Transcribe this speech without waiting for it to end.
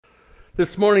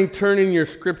This morning, turn in your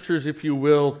scriptures, if you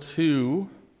will, to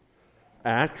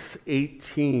Acts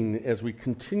 18 as we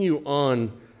continue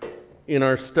on in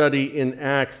our study in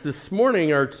Acts. This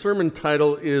morning, our sermon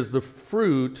title is "The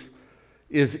Fruit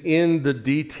is in the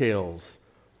Details."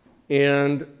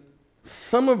 And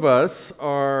some of us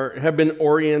have been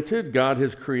oriented. God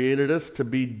has created us to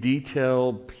be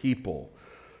detailed people.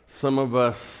 Some of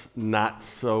us, not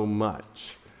so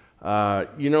much.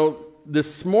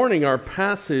 This morning, our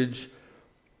passage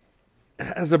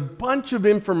has a bunch of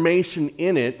information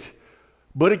in it,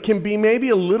 but it can be maybe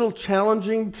a little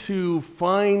challenging to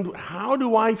find, how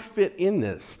do I fit in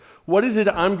this? What is it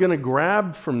I'm going to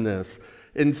grab from this?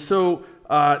 And so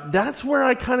that's where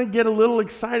I kind of get a little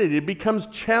excited. It becomes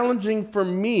challenging for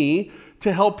me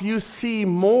to help you see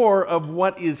more of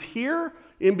what is here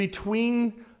in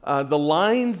between the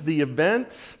lines, the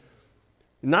events.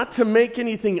 Not to make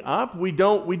anything up. We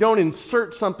don't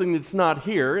insert something that's not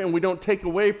here, and we don't take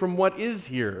away from what is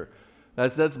here.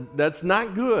 That's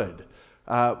not good.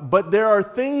 But there are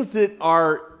things that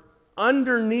are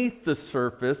underneath the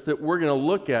surface that we're going to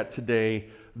look at today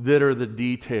that are the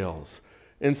details.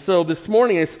 And so this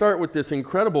morning I start with this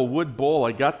incredible wood bowl.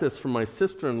 I got this from my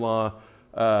sister-in-law,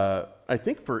 I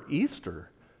think for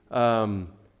Easter. I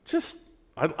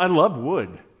love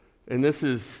wood, and this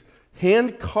is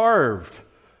hand-carved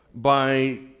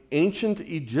by ancient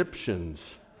Egyptians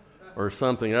or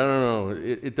something. I don't know.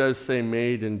 It does say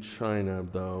made in China,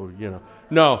 though.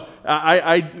 No,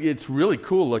 it's really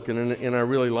cool looking, and I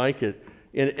really like it.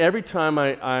 And every time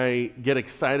I get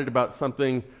excited about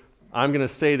something, I'm going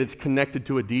to say that's connected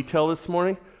to a detail this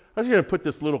morning. I was going to put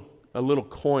this a little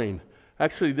coin.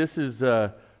 Actually, this is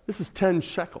 10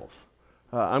 shekels.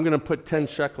 I'm going to put 10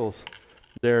 shekels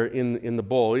there in the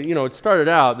bowl. It started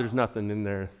out, there's nothing in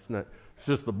there. It's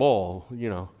just the bowl.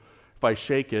 If I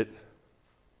shake it,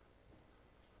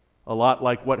 a lot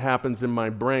like what happens in my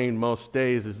brain most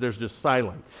days is there's just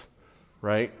silence,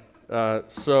 right? Great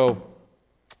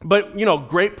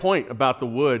point about the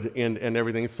wood and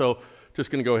everything. So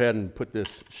just going to go ahead and put this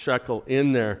shekel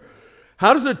in there.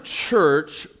 How does a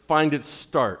church find its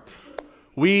start?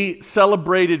 We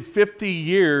celebrated 50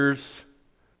 years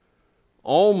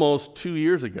almost 2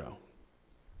 years ago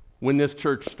when this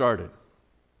church started.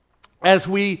 As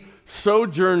we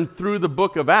sojourn through the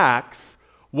book of Acts,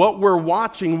 what we're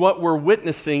watching, what we're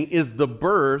witnessing is the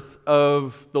birth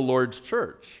of the Lord's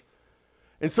church.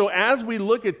 And so as we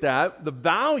look at that, the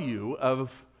value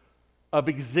of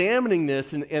examining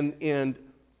this and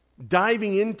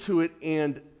diving into it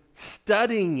and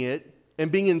studying it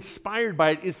and being inspired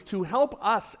by it is to help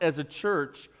us as a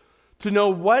church to know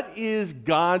what is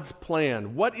God's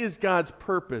plan, what is God's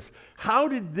purpose, how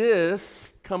did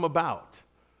this come about?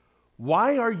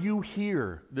 Why are you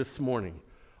here this morning?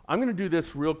 I'm going to do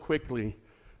this real quickly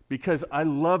because I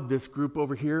love this group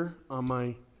over here on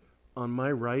my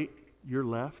right, your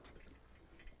left.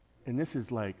 And this is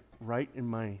like right in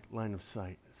my line of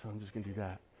sight. So I'm just going to do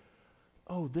that.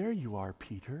 Oh, there you are,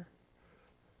 Peter.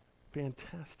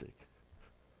 Fantastic.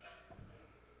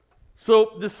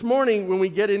 So this morning, when we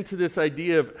get into this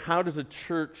idea of how does a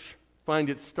church find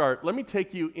its start, let me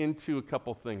take you into a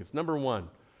couple things. Number one,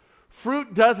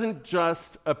 fruit doesn't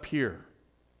just appear.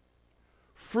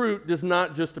 Fruit does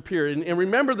not just appear. And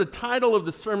remember the title of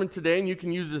the sermon today, and you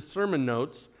can use the sermon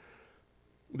notes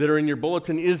that are in your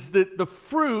bulletin, is that the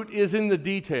fruit is in the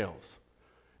details.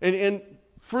 And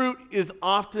fruit is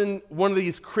often one of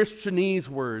these Christianese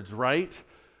words, right?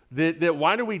 That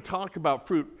why do we talk about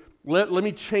fruit? Let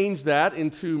me change that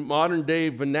into modern day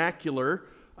vernacular,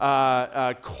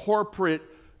 corporate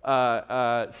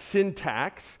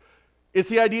syntax. It's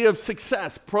the idea of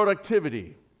success,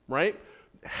 productivity, right?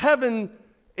 Heaven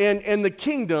and the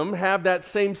kingdom have that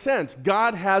same sense.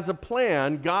 God has a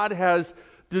plan. God has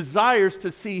desires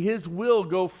to see His will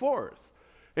go forth.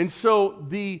 And so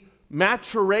the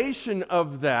maturation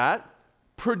of that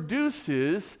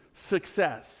produces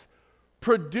success,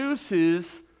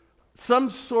 produces some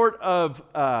sort of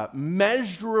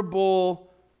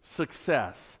measurable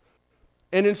success.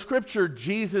 And in Scripture,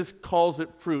 Jesus calls it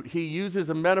fruit. He uses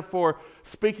a metaphor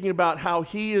speaking about how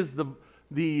He is the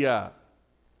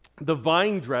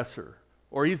vine dresser,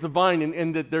 or He's the vine,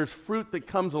 and that there's fruit that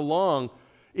comes along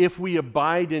if we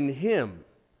abide in Him.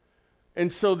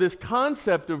 And so this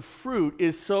concept of fruit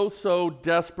is so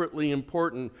desperately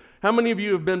important. How many of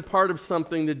you have been part of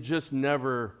something that just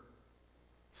never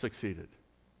succeeded?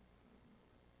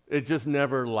 It just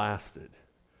never lasted.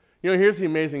 Here's the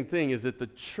amazing thing, is that the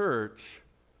church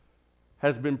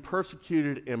has been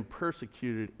persecuted and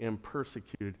persecuted and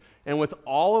persecuted. And with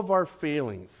all of our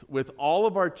failings, with all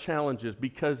of our challenges,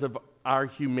 because of our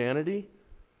humanity,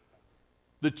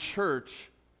 the church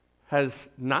has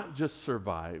not just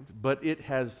survived, but it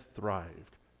has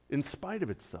thrived in spite of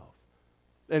itself.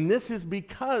 And this is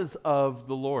because of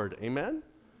the Lord. Amen?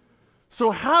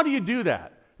 So how do you do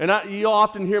that? And you'll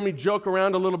often hear me joke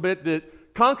around a little bit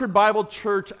that Concord Bible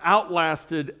Church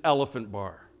outlasted Elephant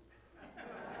Bar.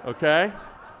 Okay?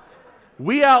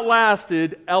 We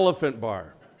outlasted Elephant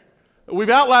Bar. We've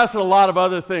outlasted a lot of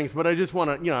other things, but I just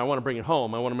want to, I want to bring it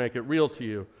home. I want to make it real to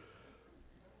you.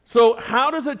 So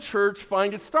how does a church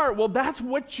find its start? Well, that's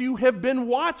what you have been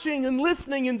watching and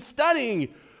listening and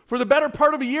studying for the better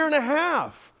part of a year and a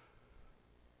half.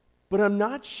 But I'm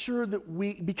not sure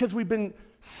that because we've been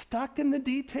stuck in the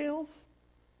details,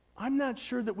 I'm not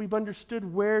sure that we've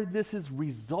understood where this is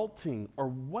resulting or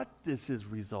what this is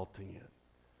resulting in.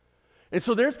 And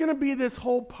so there's going to be this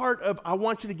whole part of, I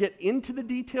want you to get into the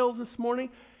details this morning,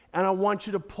 and I want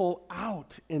you to pull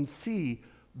out and see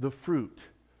the fruit.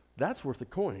 That's worth a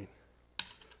coin.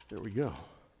 There we go.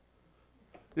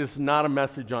 This is not a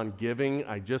message on giving.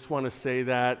 I just want to say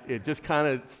that. It just kind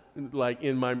of, like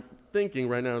in my thinking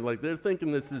right now, like they're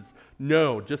thinking this is,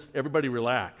 no, just everybody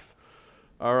relax.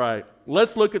 All right,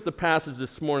 let's look at the passage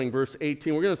this morning, verse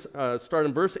 18. We're going to start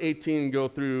in verse 18 and go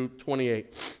through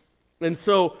 28. And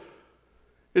so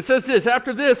it says this,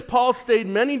 after this, Paul stayed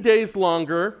many days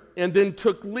longer and then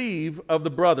took leave of the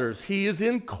brothers. He is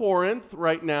in Corinth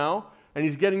right now, and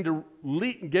he's getting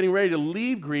ready to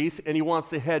leave Greece, and he wants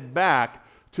to head back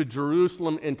to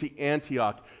Jerusalem and to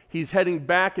Antioch. He's heading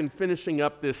back and finishing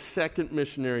up this second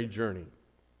missionary journey.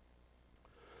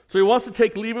 So he wants to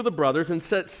take leave of the brothers and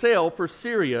set sail for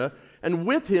Syria, and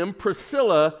with him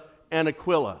Priscilla and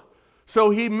Aquila. So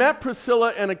he met Priscilla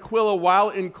and Aquila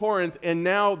while in Corinth, and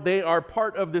now they are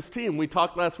part of this team. We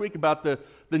talked last week about the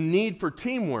need for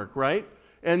teamwork, right?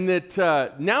 And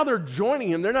that now they're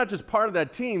joining him. They're not just part of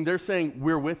that team. They're saying,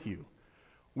 we're with you.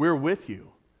 We're with you.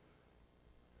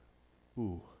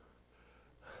 Ooh,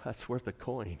 that's worth a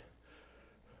coin,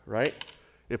 right?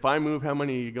 If I move, how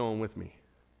many are you going with me?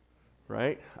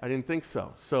 Right? I didn't think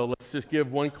so. So let's just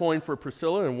give one coin for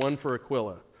Priscilla and one for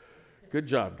Aquila. Good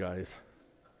job, guys.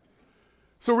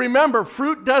 So remember,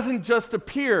 fruit doesn't just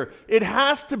appear. It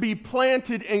has to be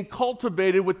planted and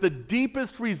cultivated with the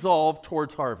deepest resolve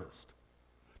towards harvest.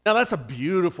 Now that's a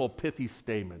beautiful, pithy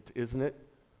statement, isn't it?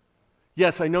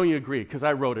 Yes, I know you agree, because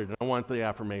I wrote it and I want the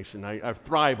affirmation. I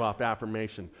thrive off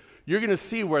affirmation. You're going to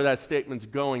see where that statement's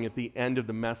going at the end of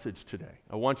the message today.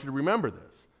 I want you to remember this.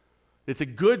 It's a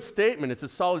good statement, it's a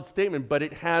solid statement, but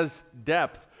it has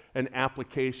depth and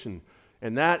application.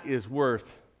 And that is worth,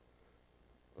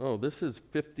 this is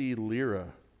 50 lira.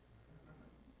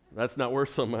 That's not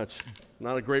worth so much.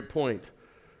 Not a great point.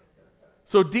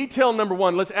 So detail number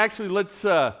one, let's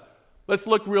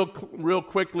look real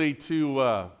quickly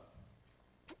to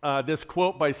this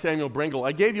quote by Samuel Brengle.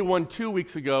 I gave you one 2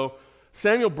 weeks ago.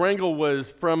 Samuel Brengle was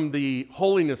from the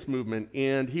Holiness Movement,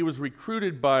 and he was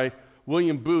recruited by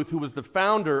William Booth, who was the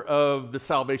founder of the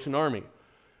Salvation Army.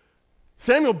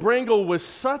 Samuel Brengle was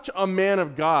such a man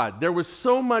of God. There was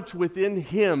so much within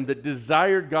him that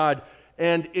desired God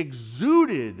and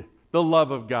exuded the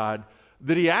love of God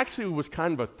that he actually was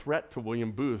kind of a threat to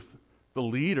William Booth, the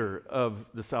leader of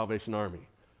the Salvation Army.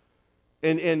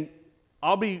 And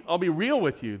I'll be real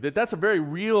with you, that's a very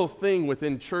real thing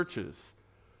within churches,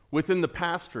 within the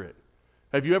pastorate.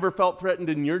 Have you ever felt threatened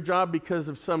in your job because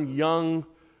of some young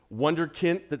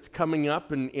wonderkind that's coming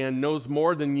up and knows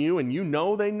more than you, and you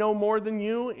know they know more than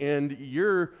you, and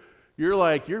you're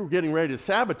getting ready to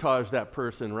sabotage that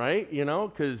person, right?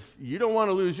 Because you don't want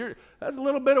to lose that's a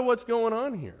little bit of what's going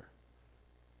on here.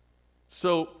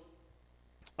 So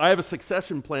I have a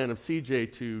succession plan of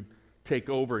CJ to take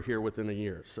over here within a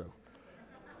year. So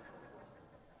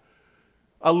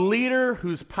a leader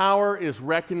whose power is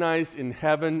recognized in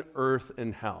heaven, earth,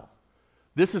 and hell.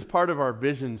 This is part of our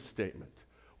vision statement.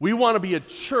 We want to be a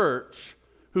church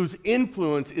whose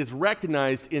influence is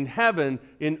recognized in heaven,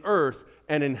 in earth,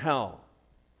 and in hell.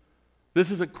 This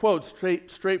is a quote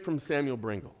straight from Samuel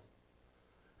Brengle.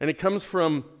 And it comes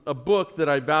from a book that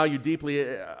I value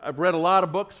deeply. I've read a lot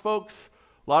of books, folks,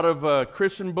 a lot of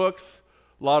Christian books,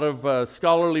 a lot of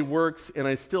scholarly works, and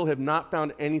I still have not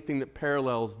found anything that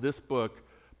parallels this book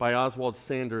by Oswald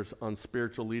Sanders on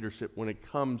spiritual leadership when it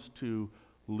comes to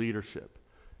leadership.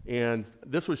 And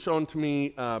this was shown to me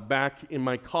back in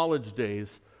my college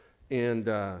days and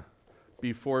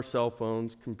before cell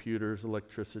phones, computers,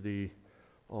 electricity,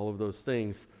 all of those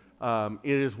things. It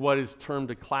is what is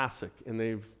termed a classic,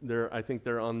 and I think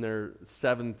they're on their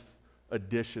 7th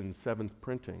edition, 7th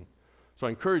printing. So I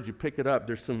encourage you, pick it up.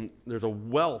 There's a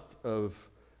wealth of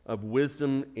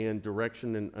wisdom and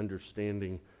direction and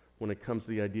understanding when it comes to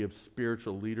the idea of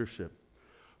spiritual leadership.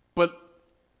 But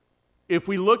if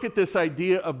we look at this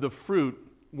idea of the fruit,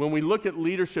 when we look at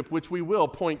leadership, which we will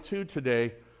point to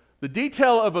today, the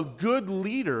detail of a good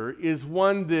leader is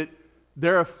one that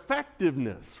their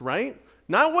effectiveness, right?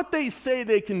 Not what they say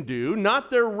they can do,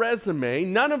 not their resume,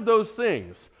 none of those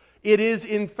things. It is,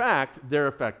 in fact, their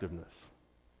effectiveness.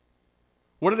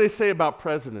 What do they say about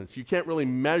presidents? You can't really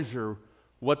measure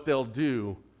what they'll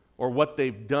do or what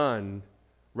they've done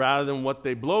rather than what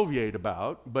they bloviate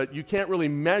about, but you can't really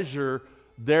measure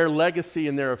their legacy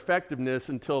and their effectiveness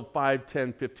until 5,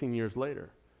 10, 15 years later.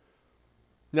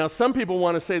 Now, some people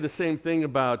want to say the same thing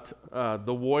about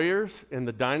the Warriors and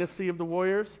the dynasty of the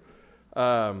Warriors.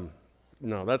 No,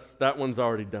 that one's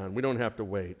already done. We don't have to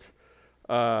wait.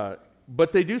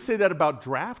 But they do say that about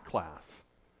draft class.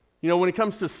 You know, when it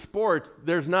comes to sports,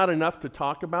 there's not enough to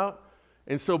talk about,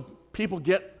 and so people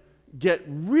get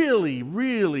really,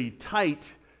 really tight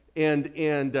and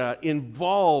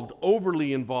involved,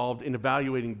 overly involved in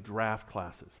evaluating draft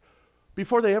classes.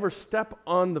 Before they ever step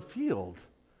on the field,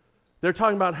 they're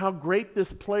talking about how great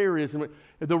this player is. And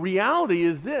the reality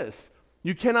is this: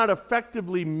 you cannot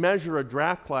effectively measure a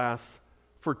draft class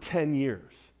for 10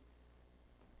 years.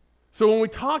 So when we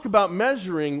talk about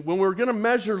measuring, when we're going to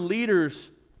measure leaders,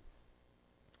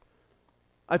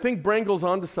 I think Brangle's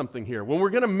onto something here. When we're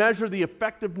going to measure the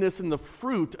effectiveness and the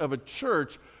fruit of a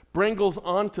church, Brangle's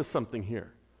onto something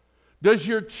here. Does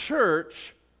your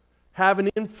church have an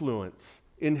influence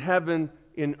in heaven,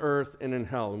 in earth, and in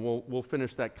hell? And we'll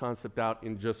finish that concept out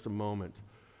in just a moment.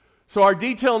 So our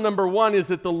detail number one is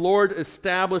that the Lord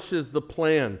establishes the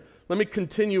plan. Let me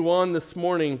continue on this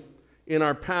morning in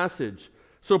our passage.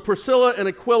 So Priscilla and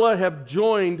Aquila have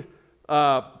joined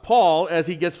Paul as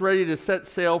he gets ready to set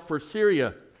sail for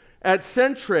Syria. At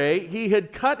Cenchreae, he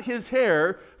had cut his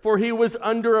hair, for he was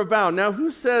under a vow. Now, who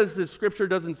says that Scripture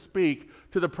doesn't speak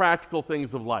to the practical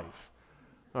things of life?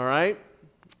 All right?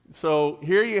 So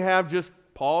here you have just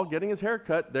Paul getting his hair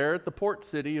cut there at the port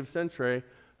city of Cenchreae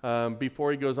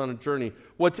before he goes on a journey.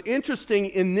 What's interesting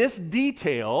in this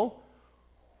detail,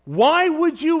 why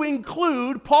would you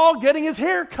include Paul getting his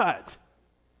hair cut?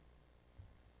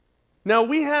 Now,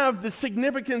 we have the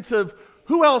significance of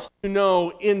who else do you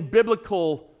know in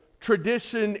biblical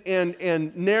tradition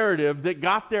and narrative that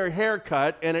got their hair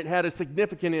cut and it had a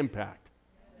significant impact?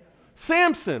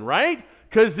 Samson, right?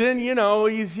 Because then, you know,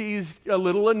 he's a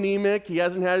little anemic. He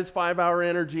hasn't had his 5-hour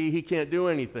energy. He can't do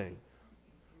anything,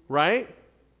 right?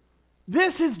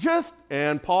 This is just,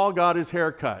 and Paul got his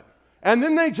hair cut. And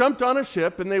then they jumped on a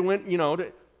ship and they went,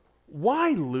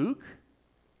 why, Luke?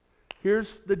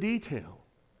 Here's the detail.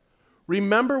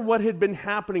 Remember what had been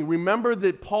happening. Remember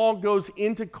that Paul goes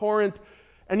into Corinth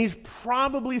and he's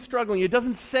probably struggling. It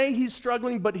doesn't say he's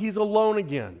struggling, but he's alone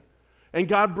again. And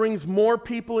God brings more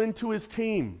people into his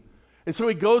team. And so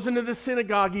he goes into the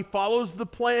synagogue, he follows the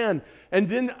plan, and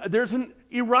then there's an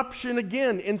eruption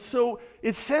again. And so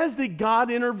it says that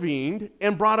God intervened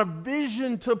and brought a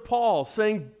vision to Paul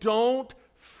saying, don't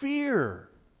fear.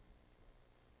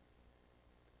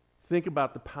 Think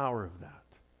about the power of that.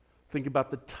 Think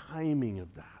about the timing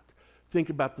of that. Think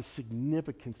about the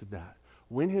significance of that.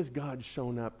 When has God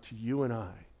shown up to you and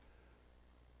I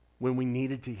when we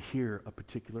needed to hear a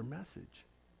particular message?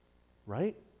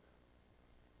 Right?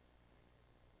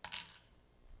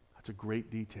 That's a great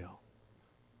detail.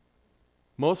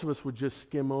 Most of us would just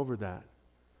skim over that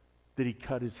he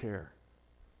cut his hair.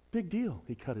 Big deal,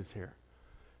 he cut his hair.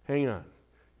 Hang on.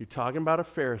 You're talking about a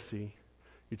Pharisee.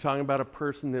 You're talking about a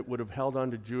person that would have held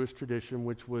on to Jewish tradition,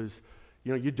 which was,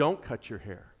 you don't cut your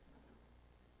hair.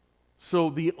 So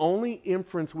the only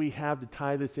inference we have to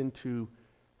tie this into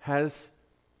has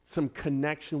some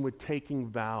connection with taking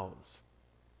vows.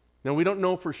 Now, we don't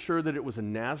know for sure that it was a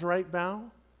Nazirite vow,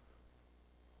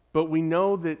 but we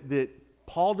know that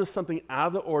Paul does something out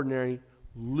of the ordinary.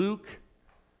 Luke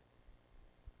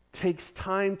takes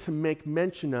time to make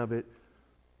mention of it.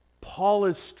 Paul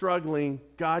is struggling.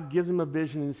 God gives him a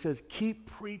vision and says, keep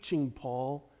preaching,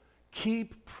 Paul.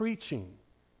 Keep preaching.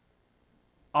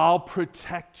 I'll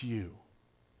protect you.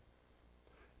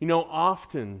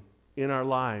 Often in our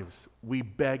lives, we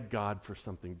beg God for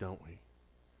something, don't we?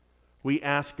 We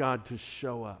ask God to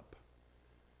show up.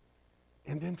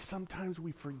 And then sometimes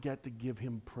we forget to give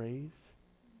him praise.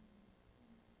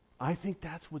 I think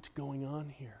that's what's going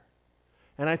on here.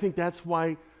 And I think that's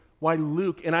why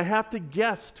Luke, and I have to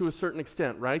guess to a certain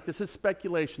extent, right? This is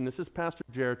speculation. This is Pastor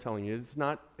Jared telling you. It's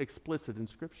not explicit in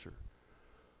Scripture.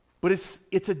 But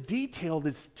it's a detail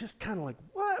that's just kind of like,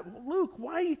 what? Luke,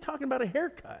 why are you talking about a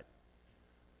haircut?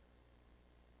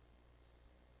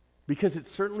 Because it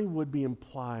certainly would be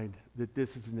implied that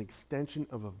this is an extension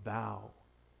of a vow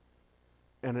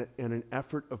and an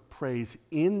effort of praise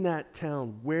in that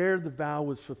town where the vow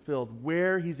was fulfilled,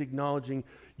 where he's acknowledging,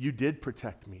 you did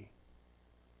protect me.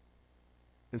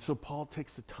 And so Paul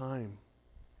takes the time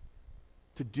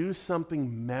to do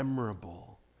something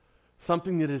memorable,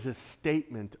 something that is a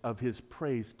statement of his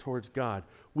praise towards God.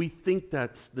 We think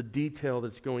that's the detail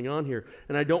that's going on here,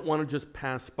 and I don't want to just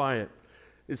pass by it.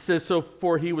 It says, so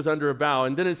for he was under a vow.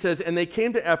 And then it says, and they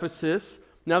came to Ephesus.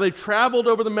 Now they traveled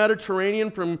over the Mediterranean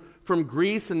from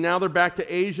Greece, and now they're back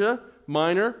to Asia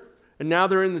Minor, and now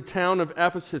they're in the town of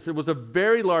Ephesus. It was a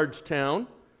very large town,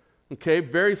 okay,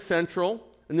 very central,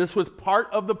 and this was part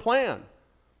of the plan.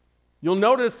 You'll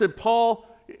notice that Paul,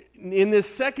 in this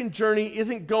second journey,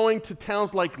 isn't going to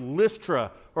towns like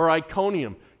Lystra or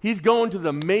Iconium. He's going to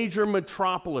the major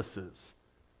metropolises.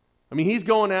 I mean, he's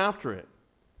going after it.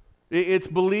 It's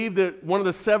believed that one of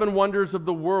the 7 wonders of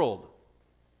the world,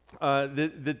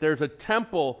 that there's a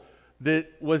temple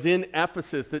that was in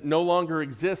Ephesus that no longer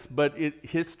exists, but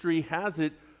history has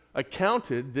it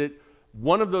accounted that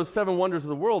one of those 7 wonders of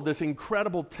the world, this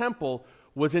incredible temple,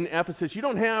 was in Ephesus. You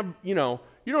don't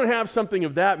have something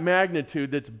of that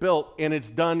magnitude that's built and it's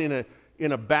done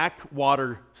in a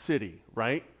backwater city,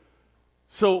 right?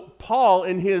 So Paul,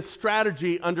 in his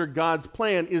strategy under God's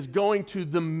plan, is going to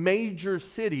the major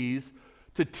cities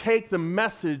to take the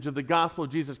message of the gospel of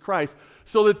Jesus Christ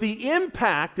so that the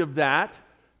impact of that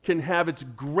can have its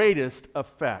greatest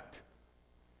effect.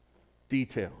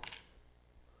 Detail.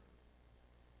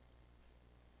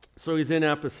 So he's in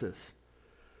Ephesus.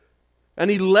 And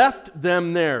he left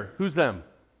them there. Who's them?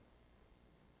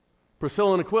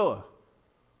 Priscilla and Aquila.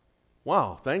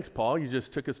 Wow, thanks, Paul. You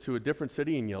just took us to a different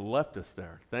city and you left us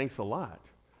there. Thanks a lot.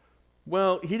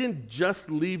 Well, he didn't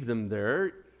just leave them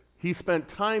there. He spent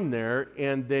time there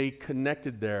and they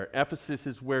connected there. Ephesus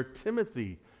is where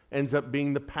Timothy ends up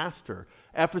being the pastor.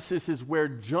 Ephesus is where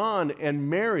John and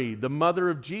Mary, the mother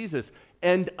of Jesus,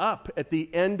 end up at the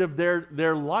end of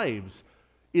their lives,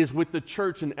 is with the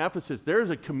church in Ephesus. There's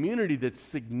a community that's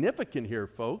significant here,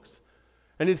 folks.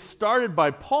 And it's started by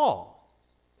Paul.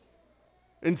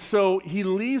 And so he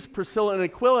leaves Priscilla and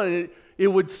Aquila, and it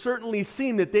would certainly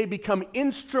seem that they become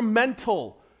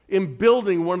instrumental in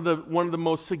building one of the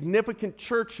most significant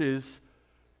churches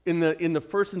in the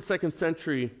first and second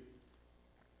century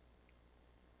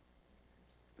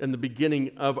and the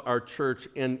beginning of our church,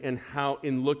 and how,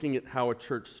 in looking at how a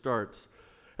church starts.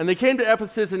 And they came to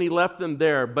Ephesus, and he left them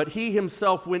there. But he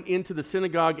himself went into the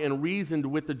synagogue and reasoned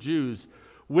with the Jews.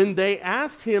 When they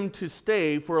asked him to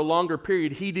stay for a longer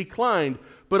period, he declined.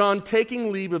 But on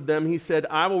taking leave of them, he said,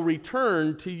 I will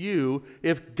return to you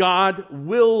if God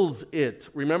wills it.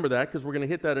 Remember that, because we're going to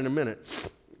hit that in a minute.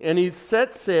 And he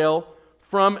set sail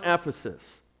from Ephesus.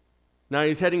 Now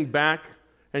he's heading back,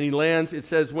 and he lands. It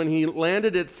says, when he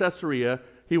landed at Caesarea,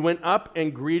 he went up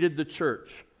and greeted the church.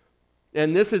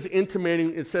 And this is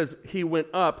intimating, it says he went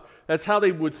up. That's how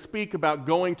they would speak about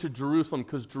going to Jerusalem,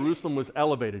 because Jerusalem was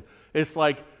elevated. It's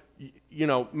like,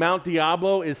 Mount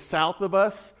Diablo is south of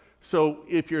us. So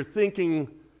if you're thinking,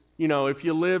 if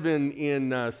you live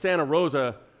in Santa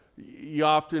Rosa, you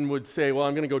often would say, well,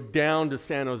 I'm going to go down to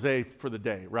San Jose for the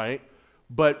day, right?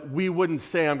 But we wouldn't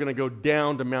say I'm going to go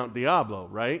down to Mount Diablo,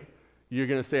 right? You're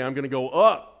going to say I'm going to go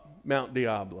up Mount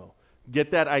Diablo.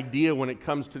 Get that idea when it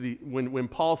comes to when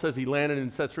Paul says he landed in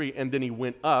Caesarea and then he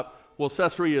went up. Well,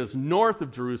 Caesarea is north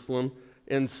of Jerusalem,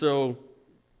 and so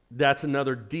that's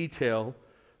another detail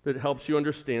that helps you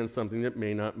understand something that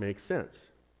may not make sense.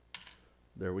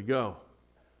 There we go.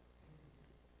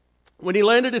 When he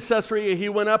landed at Caesarea, he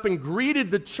went up and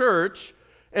greeted the church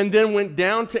and then went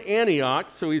down to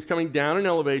Antioch. So he's coming down in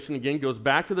elevation again, goes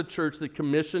back to the church that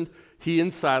commissioned he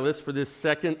and Silas for this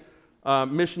second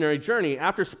missionary journey.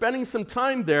 After spending some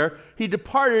time there, he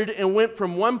departed and went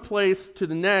from one place to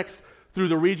the next through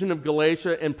the region of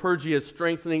Galatia and Phrygia,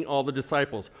 strengthening all the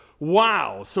disciples.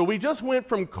 Wow! So we just went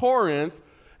from Corinth,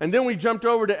 and then we jumped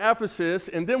over to Ephesus,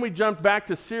 and then we jumped back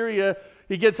to Syria.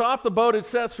 He gets off the boat at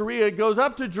Caesarea, goes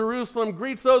up to Jerusalem,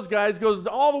 greets those guys, goes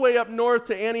all the way up north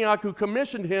to Antioch, who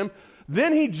commissioned him.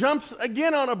 Then he jumps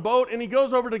again on a boat, and he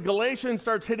goes over to Galatia and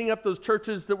starts hitting up those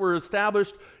churches that were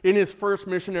established in his first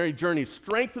missionary journey,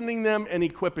 strengthening them and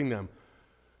equipping them.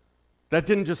 That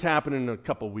didn't just happen in a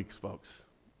couple weeks, folks.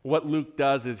 What Luke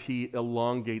does is he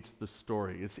elongates the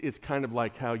story. It's kind of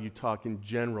like how you talk in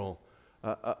general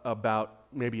about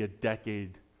maybe a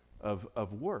decade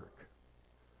of work.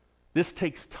 This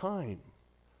takes time.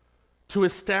 To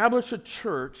establish a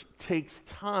church takes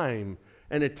time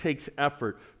and it takes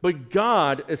effort. But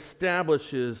God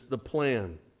establishes the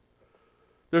plan.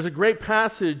 There's a great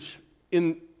passage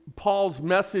in Paul's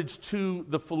message to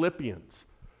the Philippians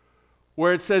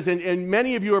where it says, and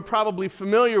many of you are probably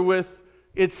familiar with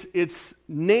its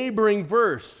neighboring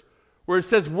verse, where it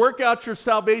says, work out your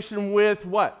salvation with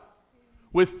what?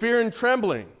 With fear and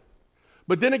trembling.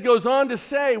 But then it goes on to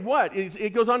say what?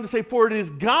 It goes on to say, for it is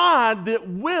God that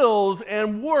wills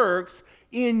and works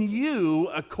in you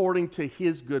according to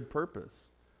his good purpose.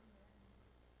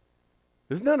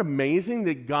 Isn't that amazing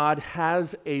that God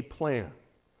has a plan?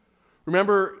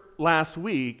 Remember last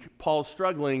week, Paul's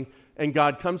struggling, and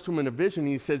God comes to him in a vision,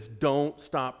 and he says, don't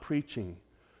stop preaching.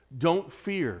 Don't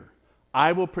fear.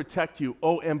 I will protect you.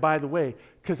 Oh, and by the way,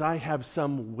 because I have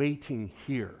some waiting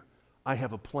here. I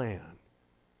have a plan.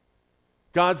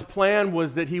 God's plan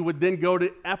was that he would then go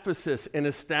to Ephesus and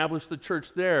establish the church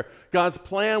there. God's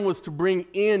plan was to bring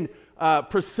in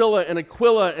Priscilla and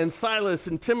Aquila and Silas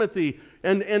and Timothy,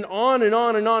 and on and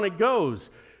on and on it goes.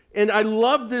 And I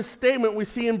love this statement we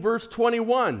see in verse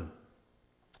 21,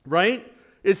 right?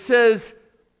 It says,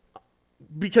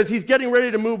 because he's getting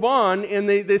ready to move on, and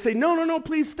they say, no,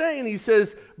 please stay. And he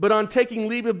says, but on taking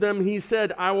leave of them, he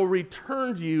said, I will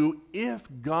return to you if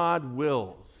God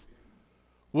wills.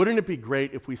 Wouldn't it be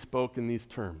great if we spoke in these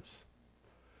terms?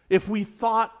 If we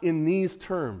thought in these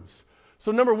terms.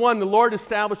 So number one, the Lord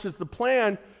establishes the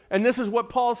plan, and this is what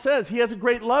Paul says. He has a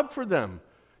great love for them.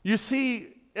 You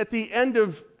see, at the end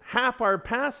of half our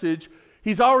passage,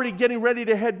 he's already getting ready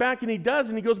to head back, and he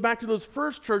goes back to those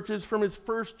first churches from his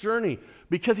first journey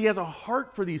because he has a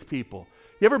heart for these people.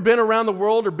 You ever been around the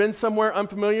world or been somewhere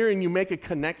unfamiliar and you make a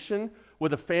connection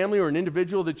with a family or an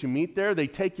individual that you meet there? They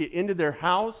take you into their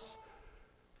house.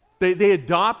 They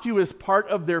adopt you as part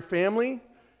of their family,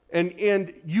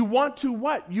 and you want to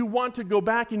what? You want to go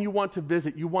back and you want to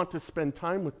visit. You want to spend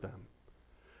time with them.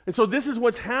 And so this is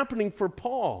what's happening for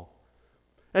Paul.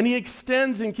 And he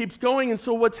extends and keeps going, and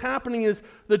so what's happening is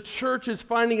the church is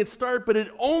finding its start, but it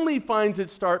only finds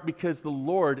its start because the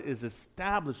Lord is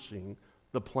establishing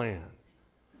the plan.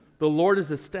 The Lord is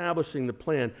establishing the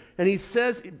plan. And he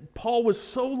says Paul was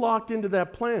so locked into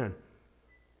that plan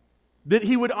that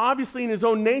he would obviously in his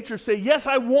own nature say, yes,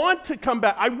 I want to come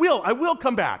back. I will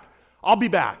come back. I'll be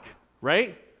back,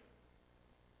 right?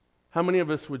 How many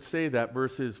of us would say that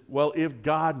versus, well, if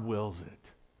God wills it,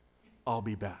 I'll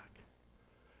be back.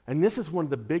 And this is one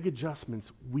of the big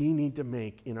adjustments we need to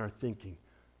make in our thinking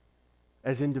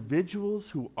as individuals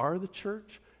who are the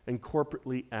church and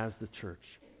corporately as the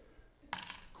church.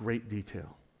 Great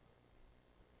detail.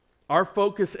 Our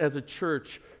focus as a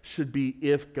church should be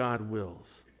if God wills.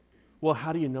 Well,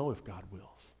 how do you know if God wills?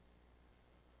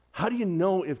 How do you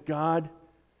know if God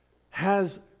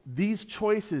has these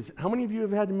choices? How many of you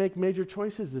have had to make major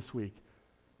choices this week?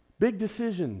 Big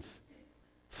decisions,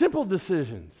 simple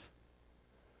decisions,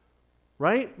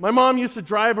 right? My mom used to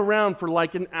drive around for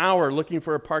like an hour looking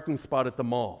for a parking spot at the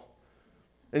mall.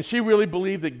 And she really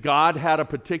believed that God had a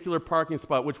particular parking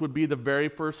spot, which would be the very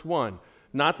first one.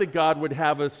 Not that God would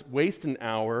have us waste an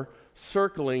hour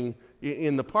circling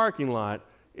in the parking lot.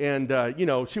 And,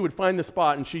 she would find the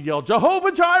spot and she'd yell,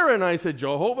 Jehovah Jireh. And I said,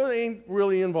 Jehovah ain't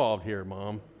really involved here,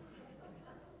 Mom.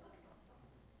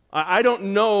 I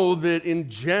don't know that in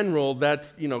general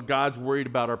that's, God's worried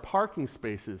about our parking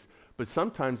spaces. But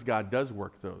sometimes God does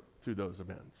work through those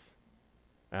events.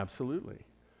 Absolutely.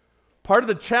 Part of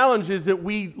the challenge is that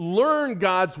we learn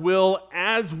God's will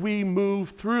as we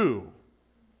move through.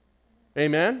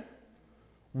 Amen?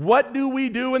 What do we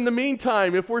do in the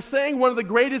meantime? If we're saying one of the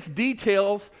greatest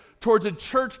details towards a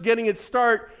church getting its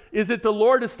start is that the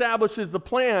Lord establishes the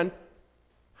plan,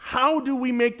 how do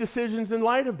we make decisions in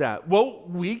light of that? Well,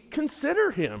 we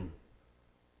consider Him,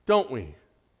 don't we?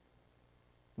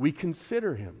 We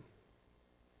consider Him.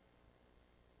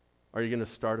 Are you going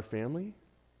to start a family?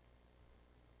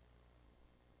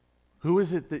 Who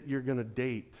is it that you're going to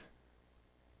date?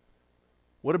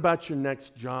 What about your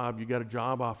next job? You got a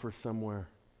job offer somewhere.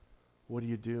 What do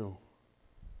you do?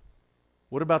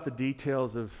 What about the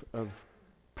details of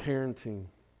parenting?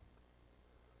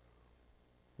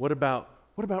 What about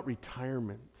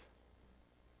retirement?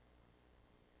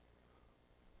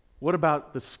 What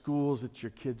about the schools that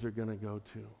your kids are going to go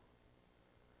to?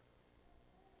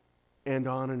 And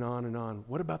on and on and on.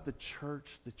 What about the church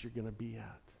that you're going to be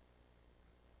at?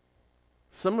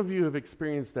 Some of you have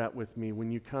experienced that with me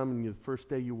when you come and the first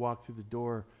day you walk through the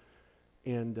door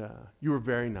and you were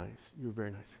very nice. You were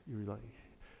very nice. You were like,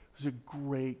 it was a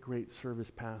great, great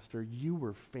service, Pastor. You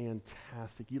were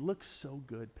fantastic. You look so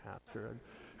good, Pastor.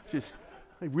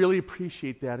 I really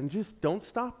appreciate that. And just don't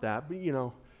stop that,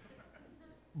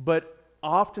 But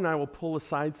often I will pull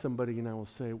aside somebody and I will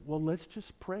say, well, let's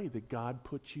just pray that God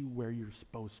puts you where you're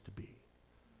supposed to be.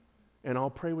 and I'll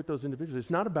pray with those individuals. It's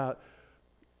not about,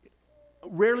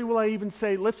 rarely will I even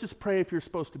say, let's just pray if you're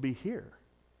supposed to be here.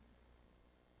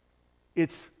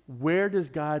 It's, where does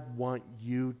God want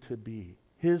you to be?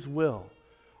 His will.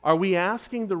 Are we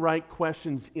asking the right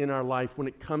questions in our life when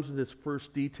it comes to this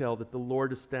first detail that the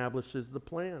Lord establishes the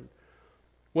plan?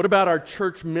 What about our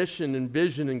church mission and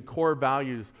vision and core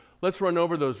values? Let's run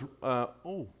over those.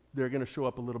 They're going to show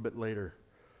up a little bit later.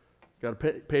 Got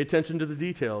to pay attention to the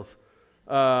details.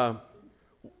 When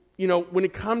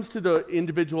it comes to the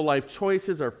individual life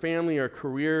choices, our family, our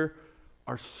career,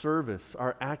 our service,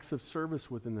 our acts of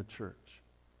service within the church.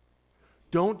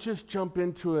 Don't just jump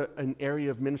into an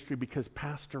area of ministry because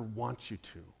pastor wants you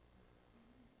to,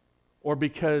 or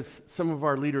because some of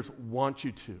our leaders want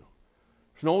you to.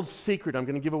 It's an old secret. I'm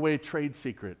going to give away a trade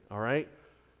secret, all right?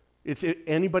 It's if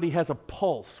anybody has a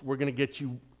pulse, we're going to get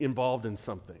you involved in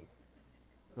something,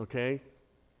 okay?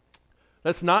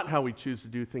 That's not how we choose to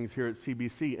do things here at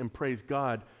CBC, and praise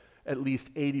God, at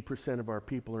least 80% of our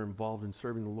people are involved in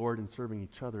serving the Lord and serving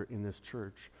each other in this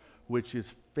church, which is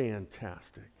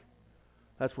fantastic.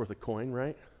 That's worth a coin,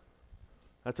 right?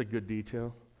 That's a good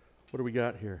detail. What do we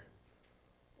got here?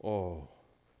 Oh,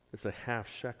 it's a half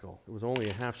shekel. It was only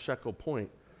a half shekel point.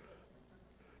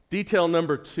 Detail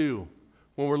number 2.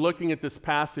 When we're looking at this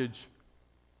passage,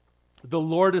 the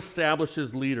Lord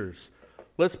establishes leaders.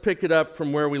 Let's pick it up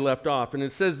from where we left off. And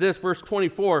it says this, verse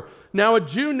 24, "Now a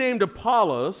Jew named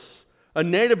Apollos, a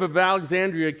native of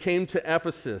Alexandria, came to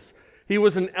Ephesus. He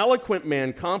was an eloquent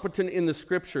man, competent in the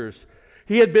Scriptures.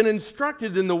 He had been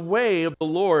instructed in the way of the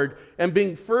Lord, and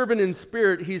being fervent in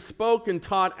spirit, he spoke and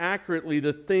taught accurately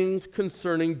the things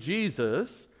concerning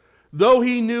Jesus, though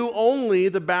he knew only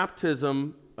the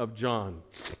baptism of John.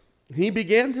 He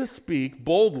began to speak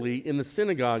boldly in the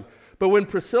synagogue, but when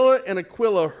Priscilla and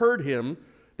Aquila heard him,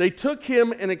 they took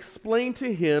him and explained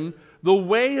to him the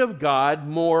way of God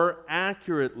more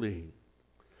accurately.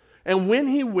 And when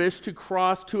he wished to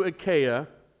cross to Achaia,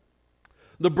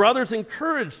 the brothers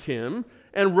encouraged him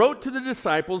and wrote to the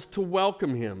disciples to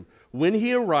welcome him. When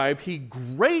he arrived, he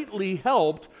greatly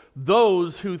helped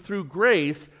those who through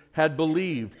grace had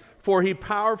believed, for he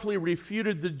powerfully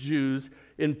refuted the Jews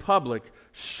in public,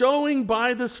 showing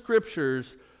by the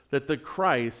Scriptures that the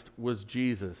Christ was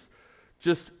Jesus."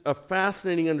 Just a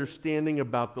fascinating understanding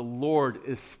about the Lord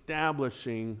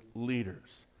establishing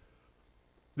leaders.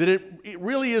 That it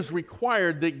really is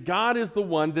required that God is the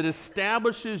one that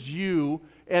establishes you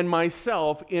and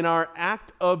myself in our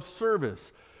act of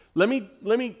service. Let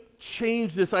me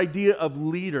change this idea of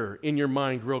leader in your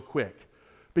mind real quick.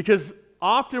 Because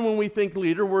often when we think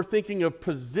leader, we're thinking of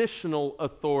positional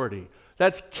authority.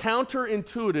 That's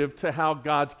counterintuitive to how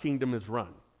God's kingdom is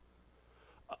run.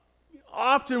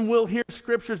 Often we'll hear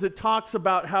scriptures that talks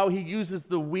about how he uses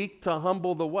the weak to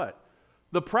humble the what?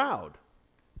 The proud.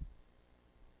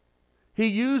 He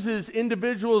uses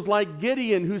individuals like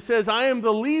Gideon, who says, "I am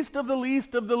the least of the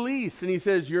least of the least." And he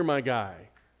says, "You're my guy."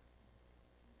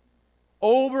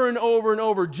 Over and over and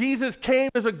over. Jesus came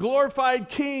as a glorified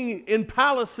king in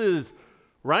palaces,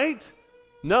 right?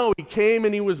 No, he came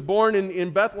and he was born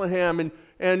in Bethlehem,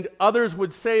 and others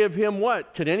would say of him,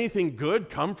 what? Could anything good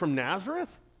come from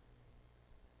Nazareth?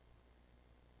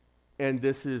 And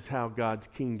this is how God's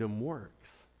kingdom works.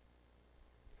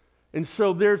 And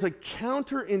so there's a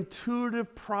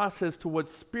counterintuitive process to what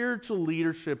spiritual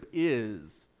leadership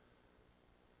is.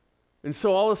 And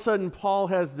so all of a sudden Paul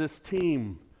has this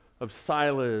team of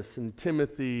Silas and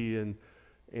Timothy and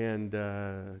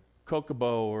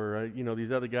Kokobo, or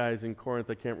these other guys in Corinth,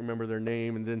 I can't remember their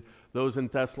name, and then those in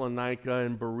Thessalonica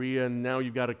and Berea, and now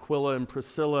you've got Aquila and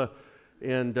Priscilla,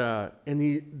 and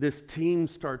this team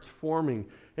starts forming.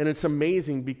 And it's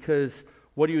amazing because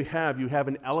what do you have? You have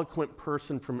an eloquent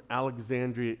person from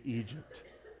Alexandria, Egypt.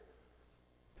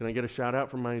 Can I get a shout out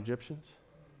from my Egyptians?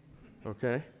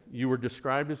 Okay. You were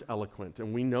described as eloquent,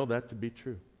 and we know that to be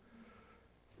true.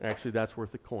 Actually, that's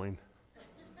worth a coin.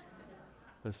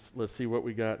 Let's see what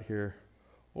we got here.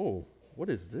 Oh, what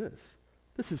is this?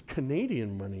 This is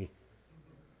Canadian money.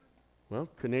 Well,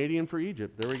 Canadian for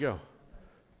Egypt. There we go.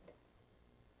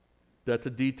 That's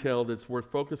a detail that's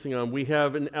worth focusing on. We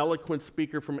have an eloquent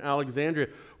speaker from Alexandria.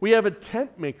 We have a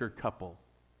tent maker couple,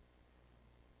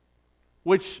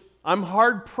 which I'm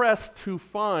hard-pressed to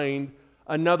find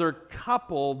another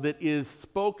couple that is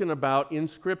spoken about in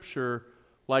Scripture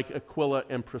like Aquila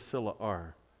and Priscilla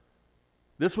are.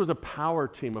 This was a power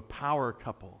team, a power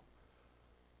couple.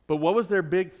 But what was their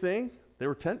big thing? They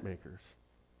were tent makers.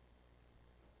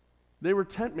 They were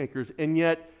tent makers, and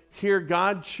yet here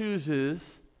God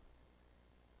chooses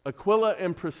Aquila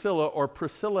and Priscilla, or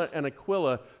Priscilla and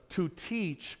Aquila, to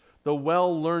teach the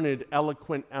well-learned,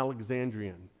 eloquent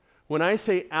Alexandrian. When I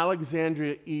say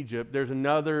Alexandria, Egypt, there's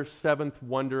another seventh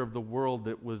wonder of the world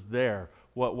that was there.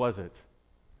 What was it?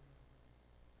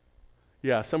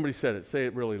 Yeah, somebody said it. Say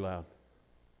it really loud.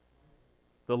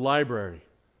 The library.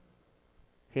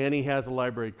 Hanny has a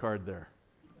library card there.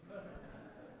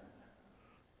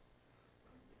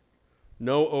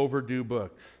 No overdue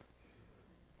books.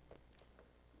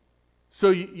 So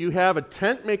you have a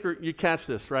tent maker, you catch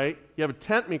this, right? You have a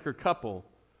tent maker couple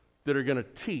that are going to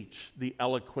teach the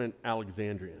eloquent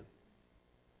Alexandrian.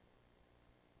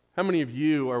 How many of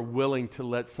you are willing to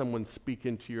let someone speak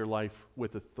into your life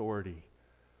with authority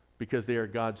because they are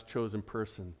God's chosen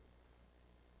person?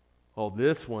 Oh,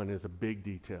 this one is a big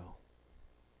detail.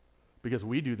 Because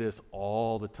we do this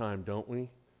all the time, don't we?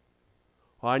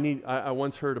 Well, I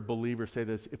once heard a believer say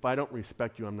this: if I don't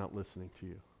respect you, I'm not listening to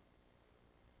you.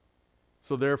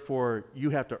 So therefore, you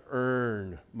have to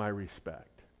earn my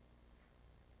respect.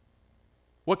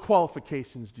 What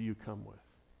qualifications do you come with?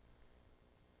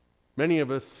 Many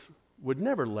of us would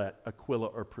never let Aquila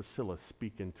or Priscilla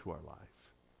speak into our lives.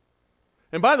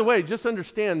 And by the way, just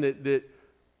understand that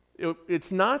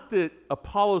it's not that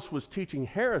Apollos was teaching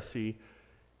heresy.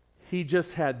 He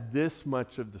just had this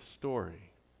much of the story.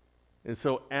 And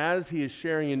so as he is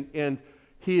sharing, and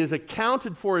he is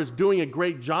accounted for as doing a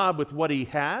great job with what he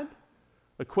had,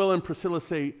 Aquila and Priscilla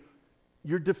say,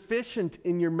 you're deficient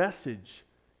in your message.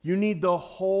 You need the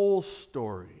whole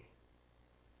story.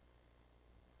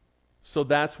 So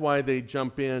that's why they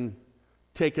jump in,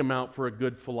 take him out for a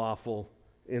good falafel,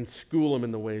 and school him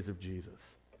in the ways of Jesus.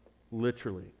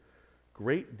 Literally.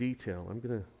 Great detail.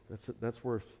 That's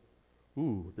worth,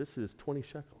 this is 20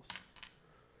 shekels.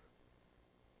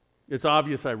 It's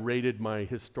obvious I raided my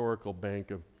historical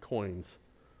bank of coins.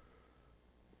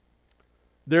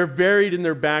 They're varied in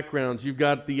their backgrounds. You've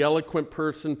got the eloquent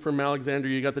person from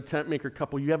Alexandria. You've got the tent maker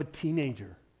couple. You have a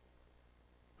teenager.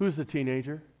 Who's the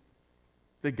teenager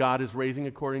that God is raising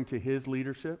according to his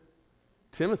leadership?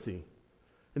 Timothy.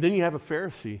 And then you have a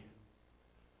Pharisee.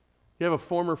 You have a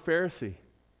former Pharisee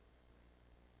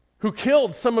who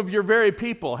killed some of your very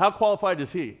people. How qualified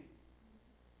is he?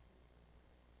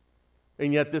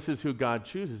 And yet this is who God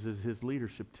chooses as his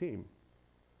leadership team.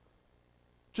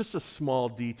 Just a small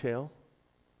detail.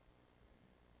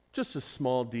 Just a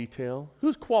small detail.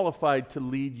 Who's qualified to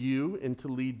lead you and to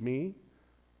lead me?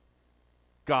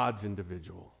 God's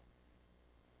individual.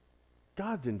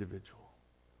 God's individual.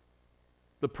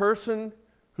 The person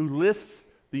who lists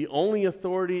the only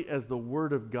authority as the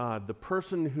Word of God, the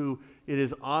person who it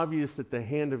is obvious that the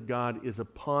hand of God is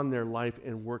upon their life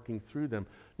and working through them.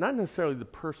 Not necessarily the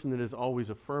person that is always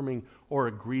affirming or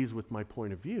agrees with my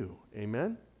point of view.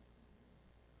 Amen?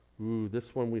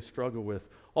 This one we struggle with.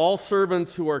 All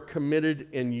servants who are committed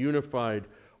and unified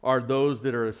are those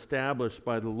that are established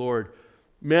by the Lord.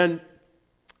 Men,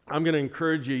 I'm going to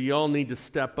encourage you, you all need to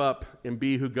step up and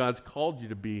be who God's called you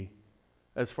to be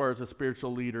as far as a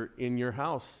spiritual leader in your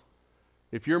house.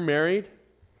 If you're married,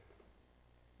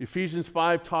 Ephesians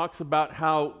 5 talks about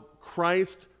how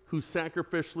Christ, who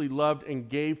sacrificially loved and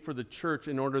gave for the church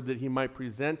in order that he might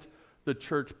present the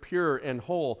church pure and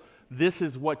whole. This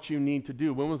is what you need to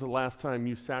do. When was the last time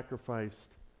you sacrificed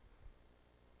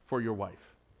for your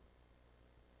wife?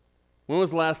 When was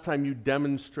the last time you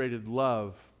demonstrated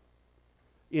love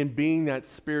in being that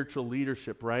spiritual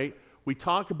leadership, right? We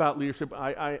talk about leadership.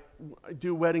 I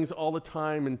do weddings all the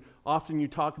time, and often you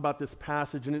talk about this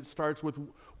passage, and it starts with,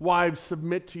 wives,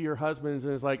 submit to your husbands,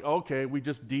 and it's like, okay, we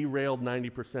just derailed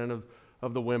 90%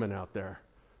 of the women out there,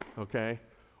 okay?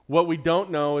 What we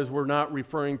don't know is we're not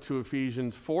referring to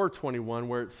Ephesians 4:21,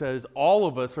 where it says all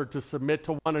of us are to submit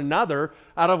to one another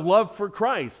out of love for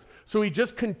Christ. So he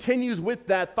just continues with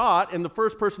that thought, and the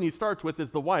first person he starts with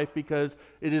is the wife, because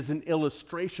it is an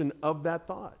illustration of that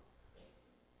thought.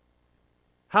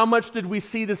 How much did we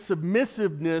see the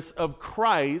submissiveness of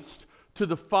Christ to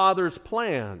the Father's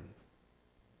plan?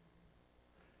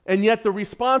 And yet the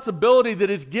responsibility that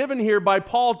is given here by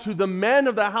Paul to the men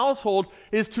of the household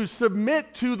is to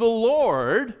submit to the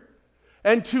Lord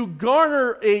and to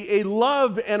garner a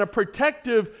love and a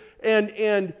protective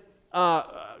and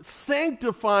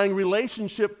sanctifying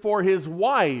relationship for his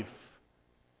wife.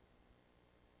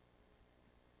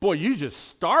 Boy, you just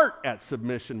start at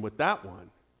submission with that one.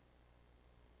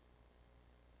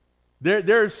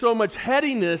 There's so much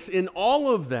headiness in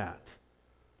all of that.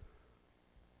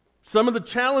 Some of the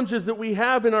challenges that we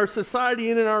have in our society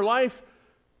and in our life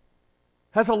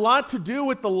has a lot to do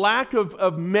with the lack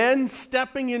of men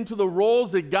stepping into the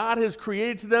roles that God has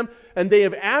created to them, and they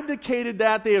have abdicated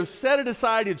that. They have set it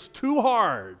aside. It's too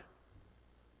hard.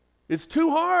 It's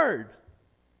too hard.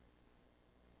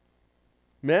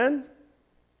 Men,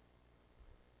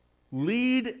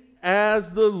 lead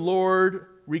as the Lord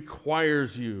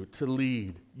requires you to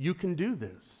lead. You can do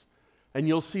this, and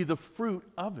you'll see the fruit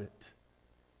of it.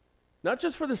 Not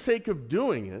just for the sake of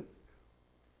doing it,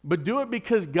 but do it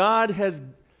because God has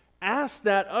asked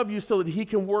that of you so that He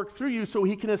can work through you, so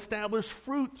He can establish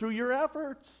fruit through your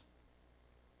efforts.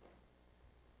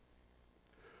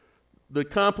 The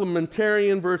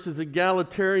complementarian versus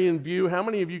egalitarian view. How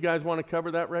many of you guys want to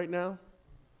cover that right now?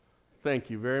 Thank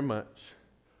you very much.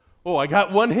 Oh, I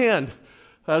got one hand.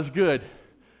 That's good.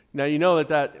 Now you know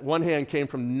that one hand came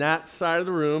from that side of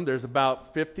the room. There's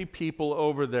about 50 people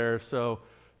over there, so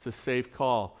it's a safe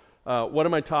call. What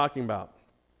am I talking about?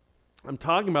 I'm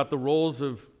talking about the roles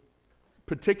of,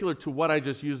 particular to what I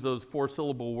just used those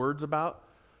 4-syllable words about.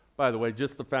 By the way,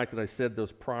 just the fact that I said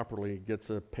those properly gets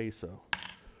a peso.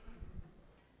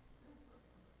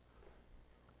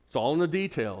 It's all in the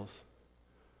details.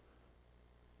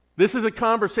 This is a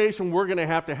conversation we're going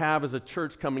to have as a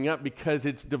church coming up because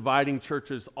it's dividing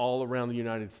churches all around the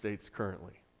United States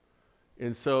currently.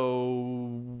 And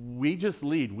so we just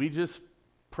lead. We just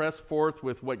press forth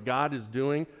with what God is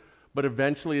doing, but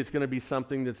eventually it's going to be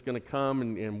something that's going to come,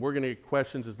 and we're going to get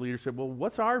questions as leadership. Well,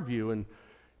 what's our view?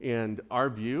 And our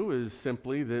view is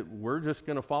simply that we're just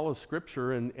going to follow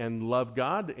Scripture and love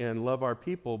God and love our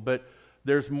people, but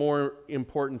there's more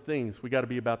important things. We got to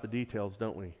be about the details,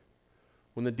 don't we?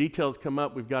 When the details come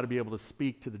up, we've got to be able to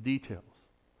speak to the details.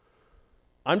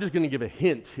 I'm just going to give a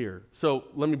hint here. So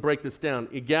let me break this down.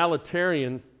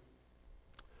 Egalitarian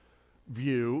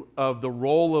view of the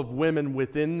role of women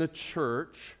within the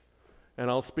church, and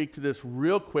I'll speak to this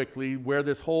real quickly, where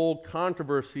this whole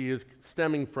controversy is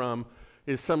stemming from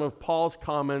is some of Paul's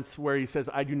comments where he says,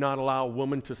 I do not allow a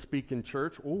woman to speak in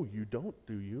church. Oh, you don't,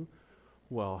 do you?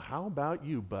 Well, how about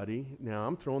you, buddy? Now,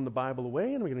 I'm throwing the Bible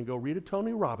away, and I'm going to go read a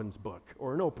Tony Robbins book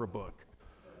or an Oprah book.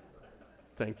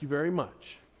 Thank you very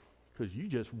much, because you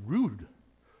just rude.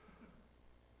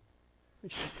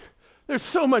 There's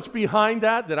so much behind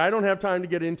that I don't have time to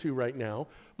get into right now,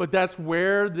 but that's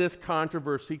where this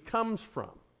controversy comes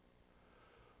from.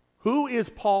 Who is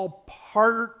Paul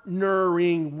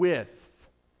partnering with?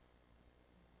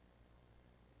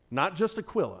 Not just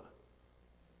Aquila,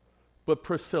 but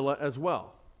Priscilla as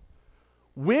well.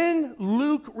 When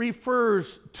Luke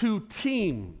refers to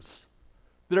teams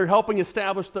that are helping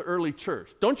establish the early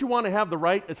church, don't you want to have the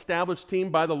right established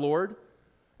team by the Lord?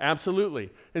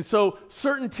 Absolutely. And so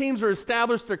certain teams are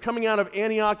established. They're coming out of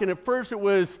Antioch, and at first it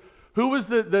was, who was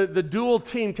the dual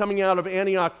team coming out of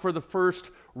Antioch for the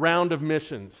first round of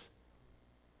missions?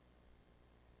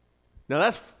 Now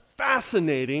that's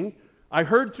fascinating. I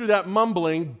heard through that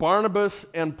mumbling Barnabas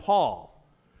and Paul.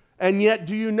 And yet,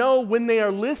 do you know when they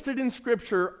are listed in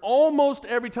Scripture almost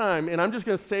every time, and I'm just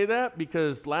going to say that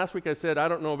because last week I said I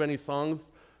don't know of any songs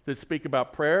that speak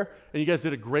about prayer, and you guys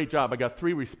did a great job. I got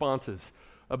 3 responses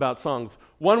about songs.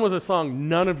 One was a song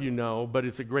none of you know, but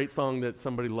it's a great song that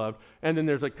somebody loved. And then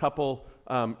there's a couple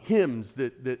hymns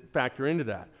that factor into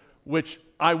that, which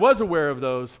I was aware of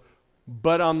those,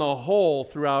 but on the whole,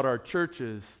 throughout our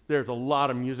churches, there's a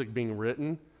lot of music being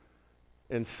written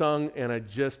and sung, and I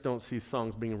just don't see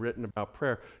songs being written about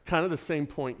prayer. Kind of the same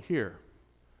point here,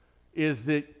 is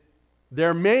that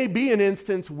there may be an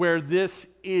instance where this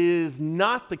is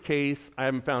not the case. I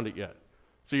haven't found it yet.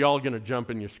 So y'all are going to jump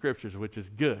in your scriptures, which is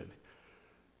good.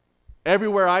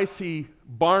 Everywhere I see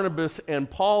Barnabas and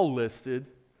Paul listed,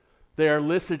 they are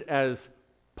listed as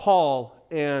Paul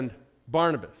and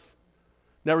Barnabas.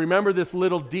 Now remember this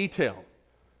little detail.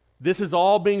 This is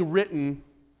all being written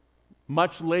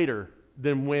much later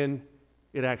than when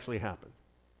it actually happened.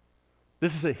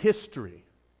 This is a history.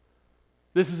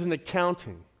 This is an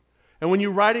accounting. And when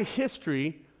you write a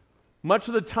history, much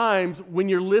of the times when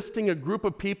you're listing a group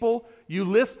of people, you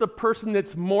list the person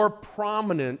that's more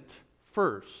prominent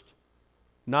first.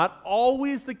 Not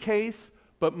always the case,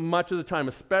 but much of the time,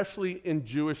 especially in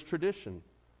Jewish tradition.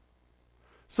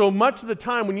 So much of the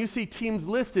time when you see teams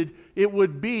listed, it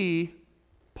would be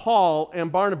Paul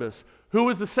and Barnabas. Who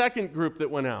was the second group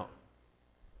that went out?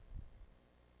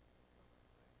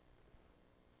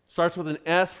 Starts with an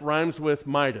S, rhymes with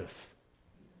Midas.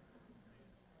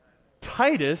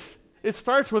 Titus, it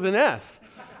starts with an S.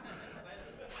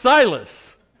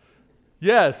 Silas.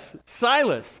 Yes,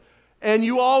 Silas. And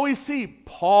you always see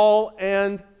Paul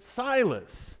and Silas.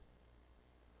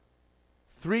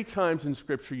 3 times in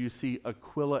Scripture you see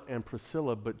Aquila and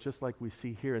Priscilla, but just like we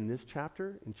see here in this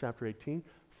chapter, in chapter 18,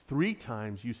 3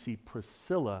 times you see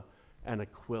Priscilla and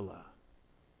Aquila.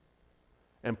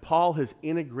 And Paul has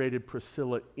integrated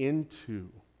Priscilla into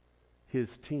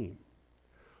his team.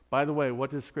 By the way, what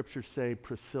does Scripture say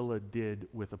Priscilla did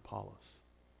with Apollos?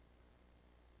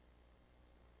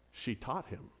 She taught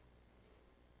him.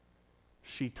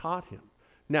 She taught him.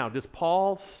 Now, does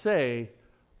Paul say,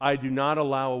 I do not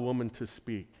allow a woman to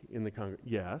speak in the congregation?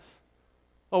 Yes.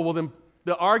 Oh, well then,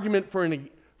 the argument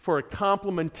for a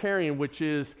complementarian, which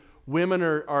is women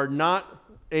are not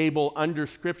able under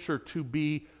Scripture to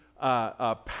be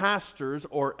pastors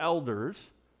or elders,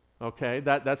 okay,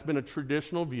 that's been a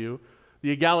traditional view. The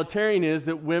egalitarian is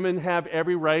that women have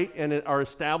every right and are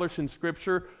established in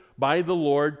Scripture by the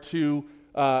Lord to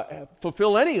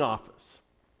fulfill any office.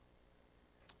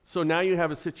 So now you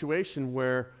have a situation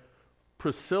where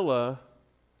Priscilla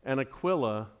and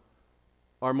Aquila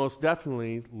are most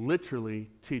definitely, literally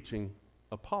teaching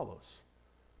Apollos,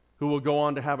 who will go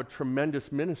on to have a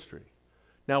tremendous ministry.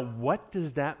 Now, what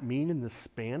does that mean in the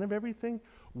span of everything?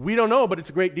 We don't know, but it's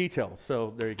a great detail.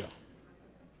 So there you go.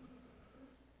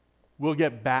 We'll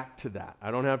get back to that.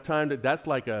 I don't have time to. That's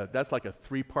like a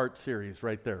 3-part series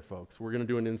right there, folks. We're going to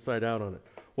do an inside out on it.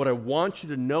 What I want you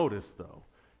to notice, though,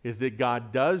 is that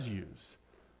God does use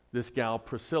this gal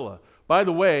Priscilla. By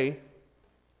the way,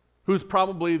 who's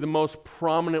probably the most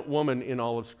prominent woman in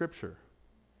all of Scripture?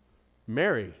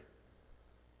 Mary.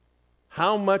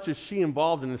 How much is she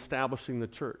involved in establishing the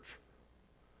church?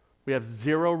 We have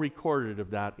 0 recorded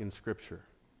of that in Scripture.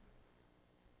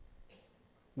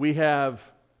 We have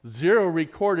 0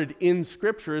 recorded in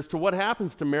Scripture as to what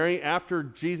happens to Mary after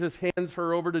Jesus hands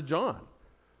her over to John.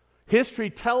 History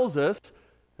tells us,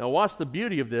 now watch the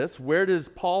beauty of this, where does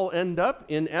Paul end up?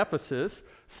 In Ephesus,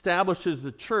 establishes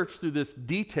the church through this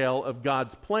detail of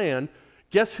God's plan.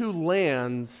 Guess who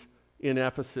lands in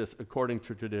Ephesus according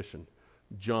to tradition?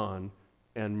 John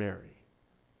and Mary.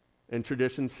 And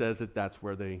tradition says that that's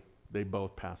where they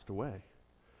both passed away.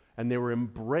 And they were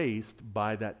embraced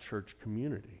by that church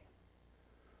community.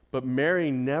 But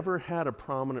Mary never had a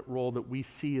prominent role that we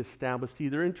see established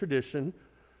either in tradition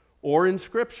or in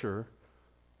Scripture,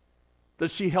 that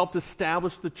she helped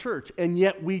establish the church. And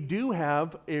yet we do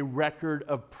have a record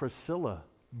of Priscilla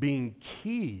being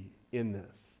key in this.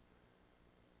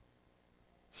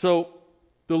 So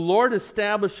the Lord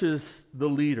establishes the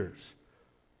leaders.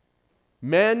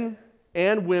 Men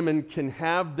and women can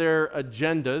have their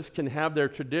agendas, can have their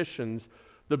traditions.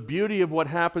 The beauty of what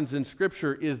happens in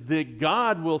Scripture is that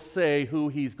God will say who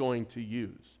He's going to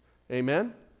use.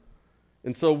 Amen?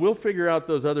 And so we'll figure out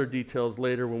those other details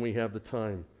later when we have the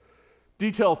time.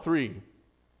 Detail 3.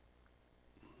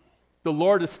 The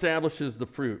Lord establishes the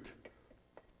fruit.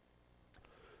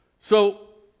 So,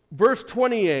 verse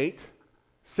 28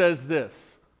 says this,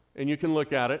 and you can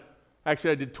look at it.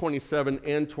 Actually, I did 27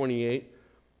 and 28,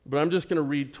 but I'm just going to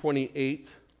read 28.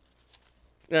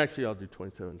 Actually, I'll do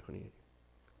 27 and 28.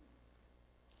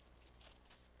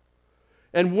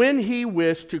 And when he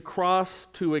wished to cross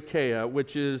to Achaia,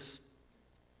 which is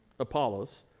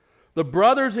Apollos, the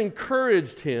brothers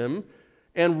encouraged him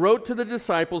and wrote to the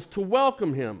disciples to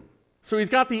welcome him. So he's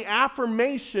got the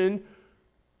affirmation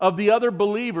of the other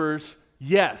believers,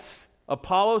 yes,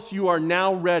 Apollos, you are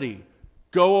now ready.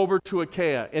 Go over to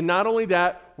Achaia. And not only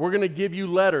that, we're going to give you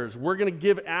letters. We're going to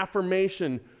give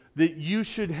affirmation that you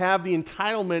should have the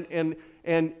entitlement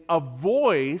and a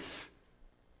voice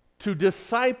to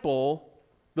disciple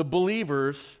the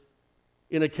believers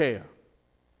in Achaia.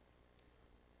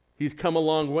 He's come a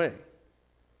long way.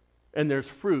 And there's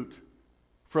fruit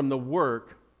from the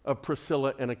work of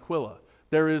Priscilla and Aquila.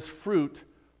 There is fruit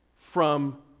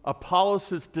from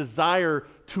Apollos' desire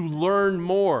to learn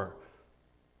more.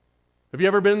 Have you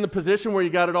ever been in the position where you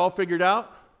got it all figured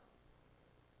out?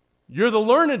 You're the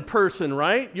learned person,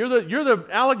 right? You're the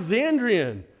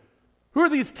Alexandrian. Who are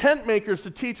these tent makers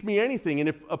to teach me anything? And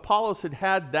if Apollos had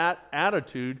had that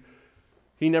attitude,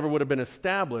 he never would have been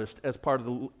established as part of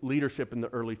the leadership in the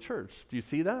early church. Do you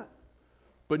see that?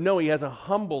 But no, he has a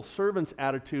humble servant's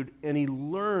attitude, and he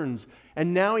learns.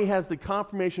 And now he has the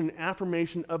confirmation and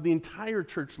affirmation of the entire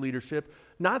church leadership,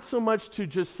 not so much to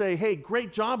just say, hey,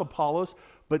 great job, Apollos,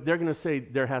 but they're going to say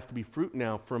there has to be fruit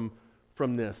now from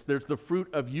this. There's the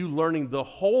fruit of you learning the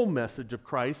whole message of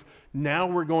Christ. Now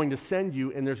we're going to send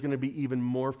you, and there's going to be even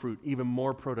more fruit, even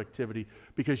more productivity,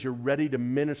 because you're ready to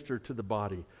minister to the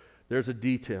body. There's a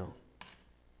detail.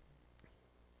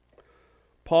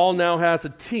 Paul now has a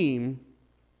team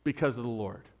because of the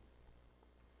Lord.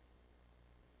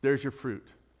 There's your fruit,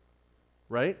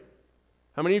 right?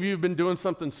 How many of you have been doing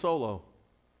something solo?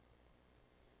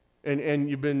 And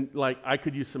you've been like, I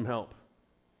could use some help,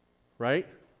 right?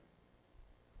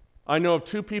 I know of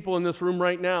 2 people in this room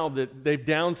right now that they've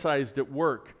downsized at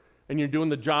work, and you're doing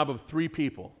the job of 3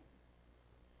 people,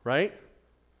 right?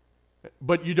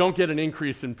 But you don't get an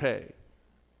increase in pay.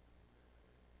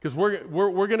 Because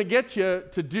we're going to get you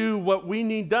to do what we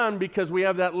need done because we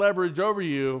have that leverage over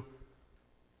you.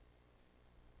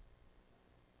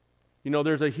 You know,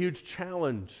 there's a huge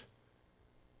challenge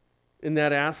in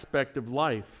that aspect of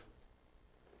life.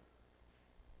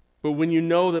 But when you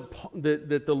know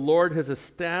that the Lord has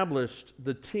established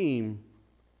the team,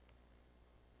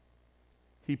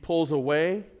 He pulls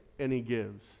away and He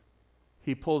gives.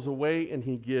 He pulls away and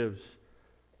He gives.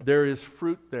 There is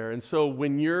fruit there. And so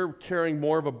when you're carrying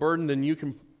more of a burden than you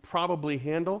can probably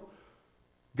handle,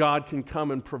 God can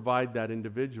come and provide that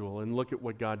individual. And look at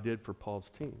what God did for Paul's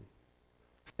team.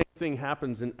 Same thing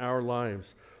happens in our lives.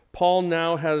 Paul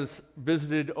now has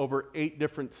visited over 8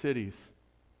 different cities,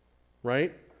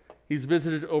 right? He's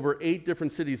visited over 8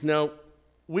 different cities. Now,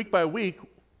 week by week,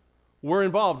 we're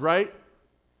involved, right?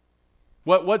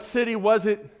 What city was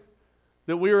it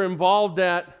that we were involved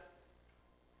at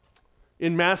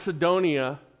in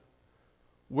Macedonia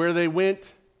where they went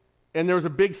and there was a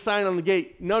big sign on the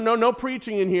gate, no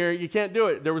preaching in here, you can't do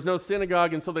it. There was no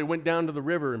synagogue, and so they went down to the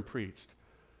river and preached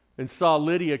and saw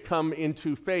Lydia come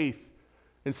into faith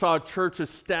and saw a church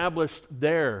established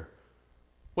there.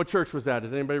 What church was that?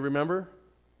 Does anybody remember?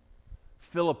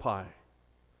 Philippi.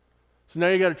 So now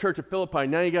you got a church at Philippi,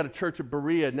 now you got a church at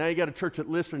Berea, now you got a church at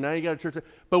Lystra, now you got a church at...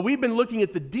 But we've been looking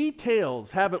at the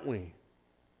details, haven't we?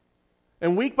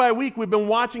 And week by week, we've been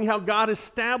watching how God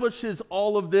establishes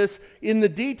all of this in the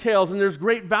details, and there's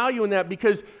great value in that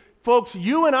because, folks,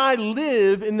 you and I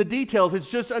live in the details. It's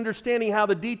just understanding how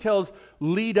the details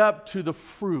lead up to the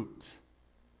fruit.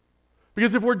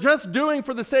 Because if we're just doing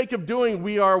for the sake of doing,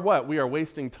 we are what? We are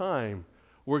wasting time.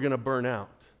 We're going to burn out.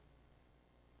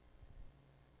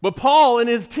 But Paul and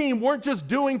his team weren't just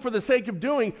doing for the sake of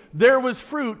doing. There was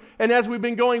fruit. And as we've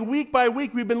been going week by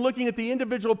week, we've been looking at the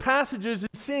individual passages and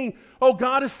seeing, oh,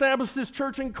 God established this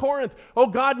church in Corinth. Oh,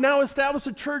 God now established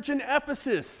a church in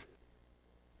Ephesus.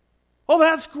 Oh,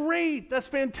 that's great. That's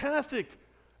fantastic.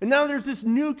 And now there's this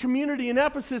new community in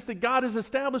Ephesus that God has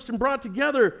established and brought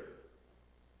together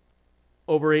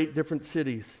over 8 different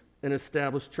cities and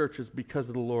established churches because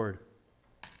of the Lord.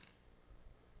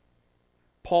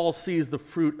 Paul sees the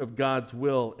fruit of God's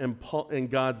will and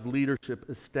God's leadership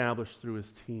established through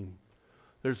his team.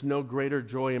 There's no greater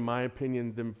joy, in my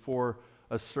opinion, than for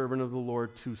a servant of the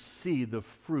Lord to see the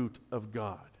fruit of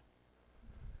God.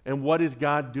 And what is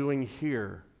God doing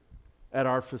here at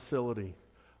our facility?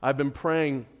 I've been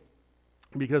praying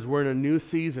because we're in a new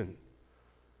season.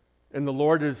 And the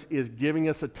Lord is giving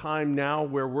us a time now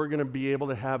where we're going to be able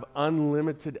to have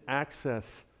unlimited access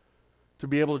to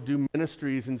be able to do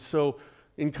ministries. And so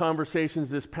in conversations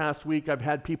this past week, I've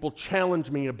had people challenge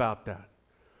me about that.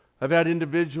 I've had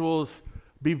individuals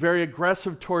be very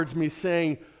aggressive towards me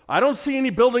saying, I don't see any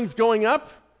buildings going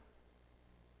up.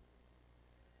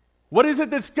 What is it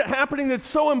that's happening that's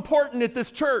so important at this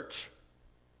church?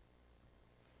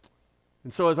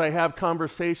 And so as I have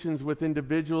conversations with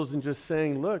individuals and just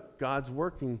saying, look, God's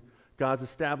working. God's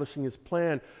establishing His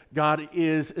plan. God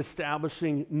is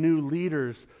establishing new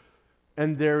leaders.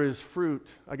 And there is fruit.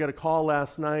 I got a call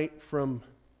last night from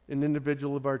an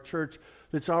individual of our church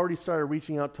that's already started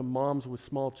reaching out to moms with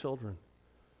small children.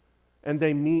 And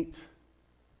they meet,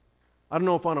 I don't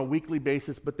know if on a weekly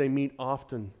basis, but they meet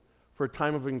often for a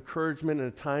time of encouragement and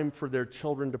a time for their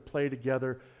children to play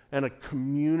together and a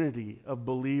community of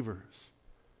believers.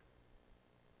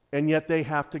 And yet they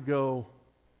have to go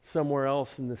somewhere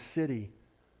else in the city.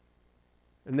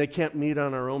 And they can't meet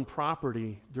on our own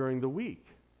property during the week.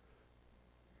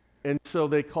 And so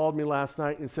they called me last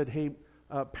night and said, hey,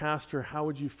 Pastor, how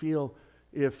would you feel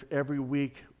if every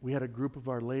week we had a group of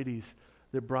our ladies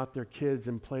that brought their kids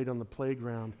and played on the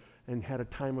playground and had a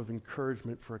time of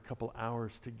encouragement for a couple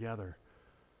hours together?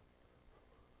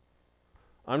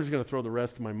 I'm just going to throw the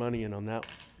rest of my money in on that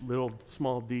little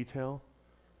small detail.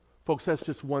 Folks, that's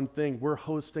just one thing. We're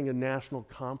hosting a national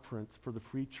conference for the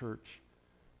Free Church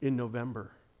in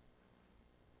November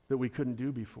that we couldn't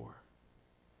do before.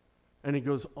 And it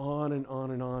goes on and on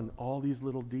and on, all these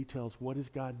little details. What is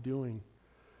God doing?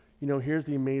 You know, here's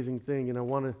the amazing thing, and I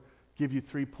want to give you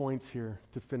 3 points here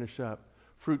to finish up.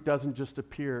 Fruit doesn't just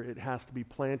appear. It has to be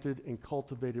planted and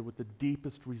cultivated with the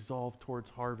deepest resolve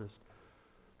towards harvest.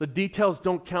 The details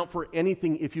don't count for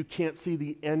anything if you can't see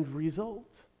the end result.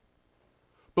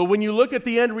 But when you look at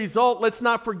the end result, let's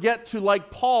not forget to, like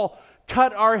Paul,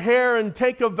 cut our hair and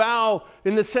take a vow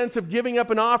in the sense of giving up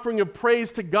an offering of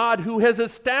praise to God who has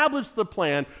established the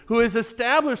plan, who has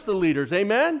established the leaders.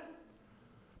 Amen?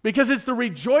 Because it's the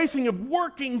rejoicing of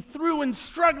working through and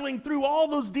struggling through all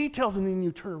those details, and then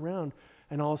you turn around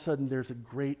and all of a sudden there's a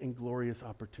great and glorious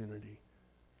opportunity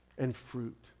and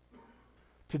fruit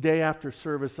Today after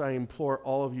service, I implore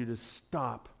all of you to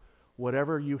stop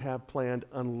whatever you have planned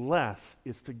unless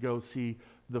it's to go see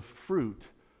the fruit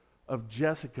of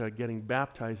Jessica getting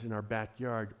baptized in our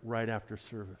backyard right after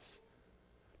service.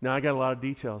 Now, I got a lot of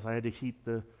details. I had to heat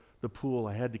the pool.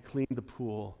 I had to clean the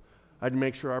pool. I had to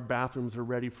make sure our bathrooms are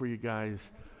ready for you guys.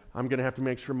 I'm going to have to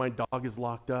make sure my dog is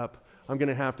locked up. I'm going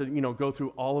to have to, go through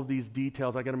all of these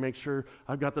details. I got to make sure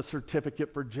I've got the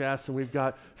certificate for Jess, and we've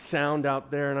got sound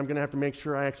out there, and I'm going to have to make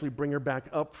sure I actually bring her back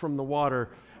up from the water,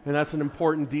 and that's an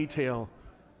important detail.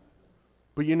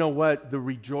 But you know what? The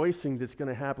rejoicing that's going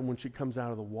to happen when she comes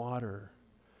out of the water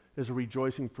is a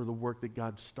rejoicing for the work that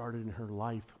God started in her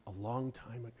life a long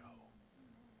time ago.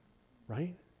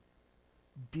 Right?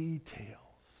 Details.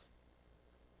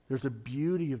 There's a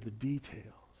beauty of the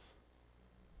details.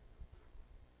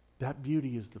 That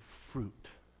beauty is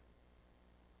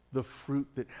the fruit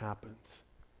that happens.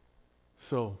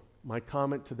 So my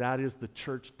comment to that is the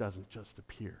church doesn't just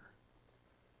appear.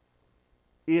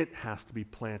 It has to be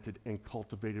planted and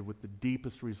cultivated with the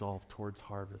deepest resolve towards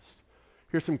harvest.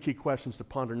 Here's some key questions to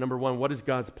ponder. Number one, what is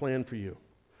God's plan for you?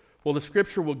 Well, the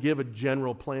Scripture will give a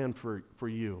general plan for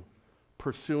you.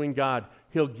 Pursuing God,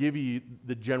 He'll give you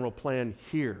the general plan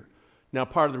here. Now,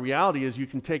 part of the reality is you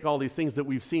can take all these things that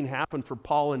we've seen happen for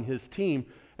Paul and his team,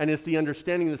 and it's the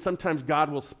understanding that sometimes God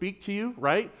will speak to you,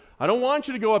 right? I don't want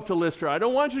you to go up to Lystra. I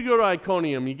don't want you to go to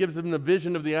Iconium. He gives them the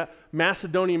vision of the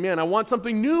Macedonian man. I want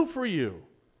something new for you.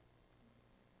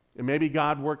 And maybe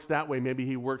God works that way. Maybe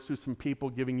He works through some people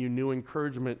giving you new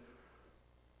encouragement.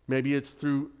 Maybe it's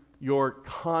through your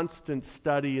constant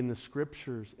study in the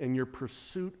Scriptures and your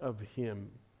pursuit of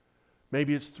Him.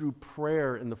 Maybe it's through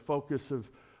prayer and the focus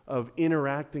of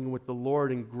interacting with the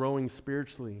Lord and growing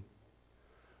spiritually.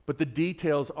 But the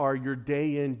details are your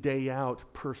day in, day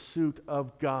out pursuit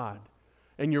of God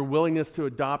and your willingness to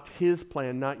adopt His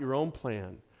plan, not your own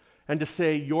plan, and to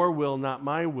say, your will, not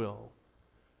my will.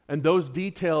 And those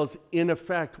details, in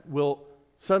effect,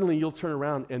 suddenly you'll turn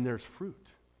around and there's fruit.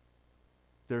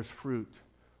 There's fruit.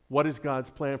 What is God's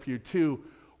plan for you? 2,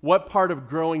 what part of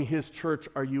growing His church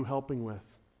are you helping with?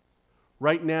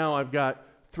 Right now, I've got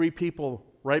 3 people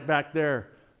right back there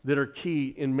that are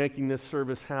key in making this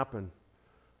service happen.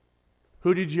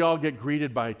 Who did you all get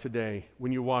greeted by today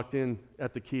when you walked in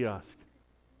at the kiosk?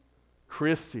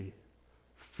 Christy.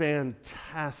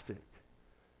 Fantastic.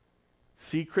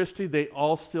 See, Christy, they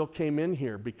all still came in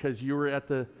here because you were at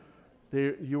the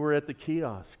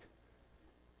kiosk.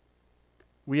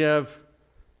 We have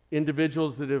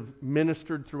individuals that have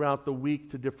ministered throughout the week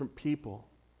to different people.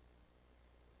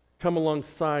 Come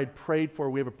alongside, prayed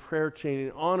for. We have a prayer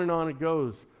chain, and on it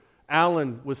goes.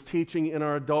 Alan was teaching in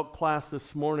our adult class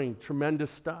this morning.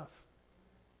 Tremendous stuff.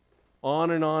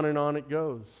 On and on and on it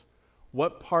goes.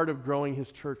 What part of growing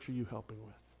His church are you helping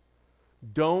with?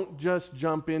 Don't just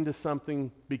jump into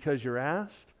something because you're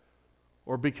asked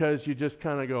or because you just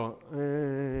kind of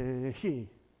go,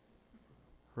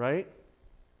 right?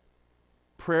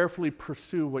 Prayerfully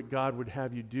pursue what God would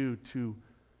have you do to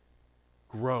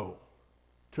grow,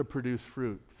 to produce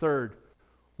fruit. 3rd,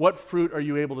 what fruit are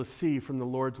you able to see from the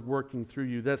Lord's working through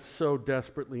you? That's so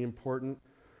desperately important.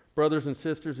 Brothers and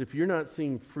sisters, if you're not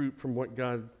seeing fruit from what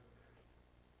God's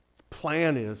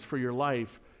plan is for your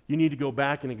life, you need to go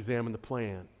back and examine the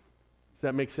plan. Does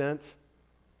that make sense?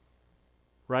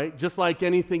 Right? Just like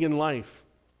anything in life.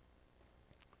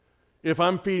 If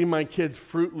I'm feeding my kids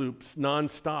Fruit Loops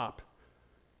nonstop,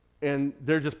 and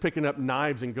they're just picking up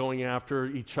knives and going after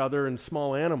each other and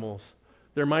small animals,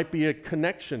 there might be a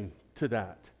connection to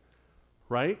that,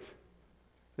 right?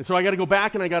 And so I got to go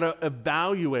back and I got to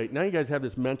evaluate. Now you guys have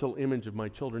this mental image of my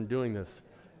children doing this.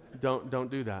 Don't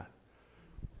do that.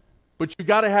 But you've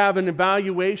got to have an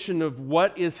evaluation of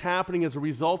what is happening as a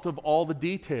result of all the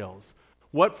details.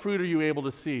 What fruit are you able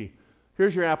to see?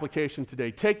 Here's your application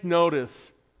today. Take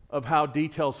notice of how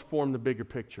details form the bigger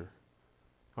picture.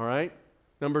 All right?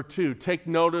 Number 2, take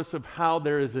notice of how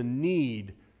there is a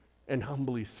need and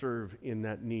humbly serve in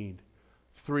that need.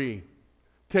 3,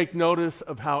 take notice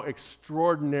of how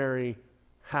extraordinary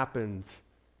happens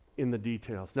in the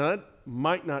details. Now, that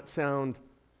might not sound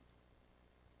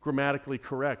grammatically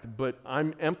correct, but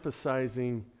I'm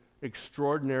emphasizing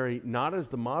extraordinary not as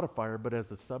the modifier, but as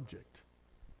the subject.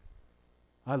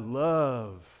 I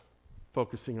love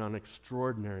focusing on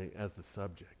extraordinary as the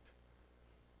subject.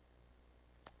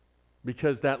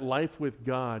 Because that life with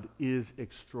God is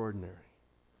extraordinary.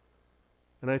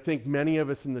 And I think many of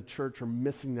us in the church are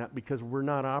missing that because we're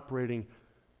not operating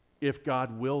if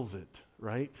God wills it,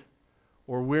 right?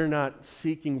 Or we're not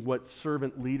seeking what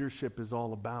servant leadership is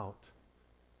all about.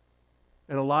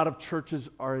 And a lot of churches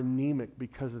are anemic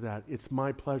because of that. It's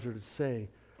my pleasure to say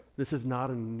This is not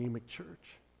an anemic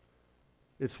church.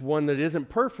 It's one that isn't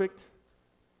perfect,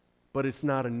 but it's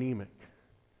not anemic.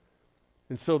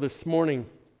 And so this morning,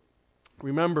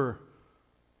 remember,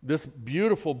 this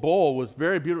beautiful bowl was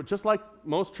very beautiful, just like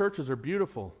most churches are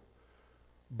beautiful.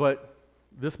 But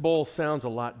this bowl sounds a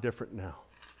lot different now.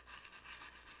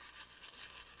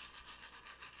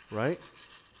 Right?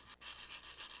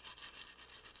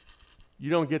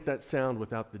 You don't get that sound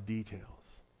without the details.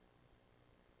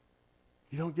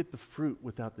 You don't get the fruit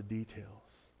without the details.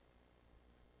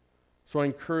 So I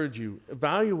encourage you,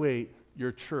 evaluate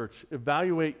your church,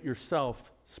 evaluate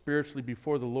yourself spiritually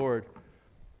before the Lord,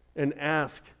 and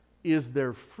ask, is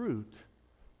there fruit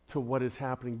to what is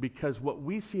happening? Because what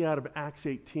we see out of Acts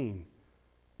 18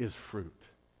 is fruit.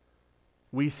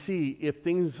 We see if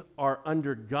things are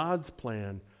under God's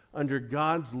plan, under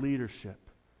God's leadership,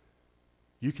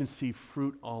 you can see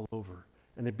fruit all over.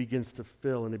 And it begins to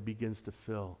fill and it begins to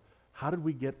fill. How did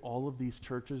we get all of these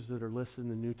churches that are listed in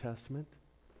the New Testament?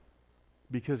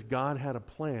 Because God had a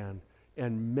plan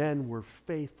and men were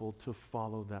faithful to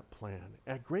follow that plan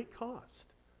at great cost.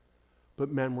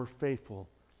 But men were faithful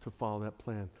to follow that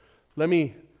plan. Let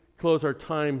me close our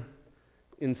time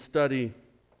in study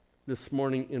this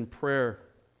morning in prayer,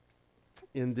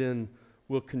 and then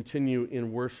we'll continue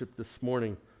in worship this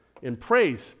morning in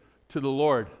praise to the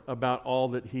Lord about all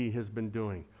that He has been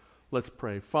doing. Let's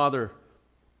pray. Father,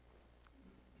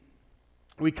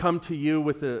 we come to you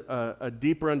with a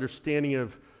deeper understanding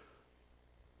of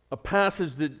a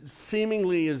passage that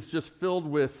seemingly is just filled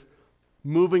with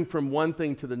moving from one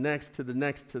thing to the next, to the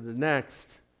next, to the next.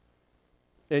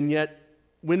 And yet,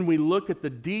 when we look at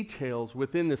the details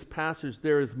within this passage,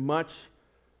 there is much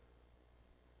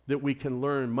that we can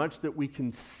learn, much that we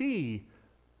can see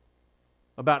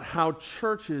about how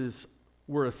churches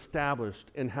were established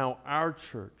and how our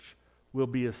church will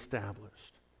be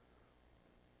established.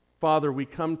 Father, we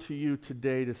come to you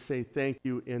today to say thank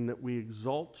you in that we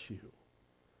exalt you.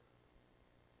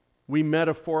 We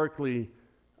metaphorically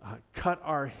cut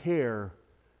our hair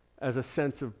as a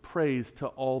sense of praise to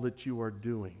all that you are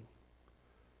doing.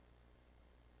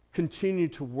 Continue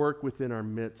to work within our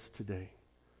midst today.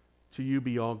 To you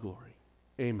be all glory.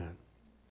 Amen.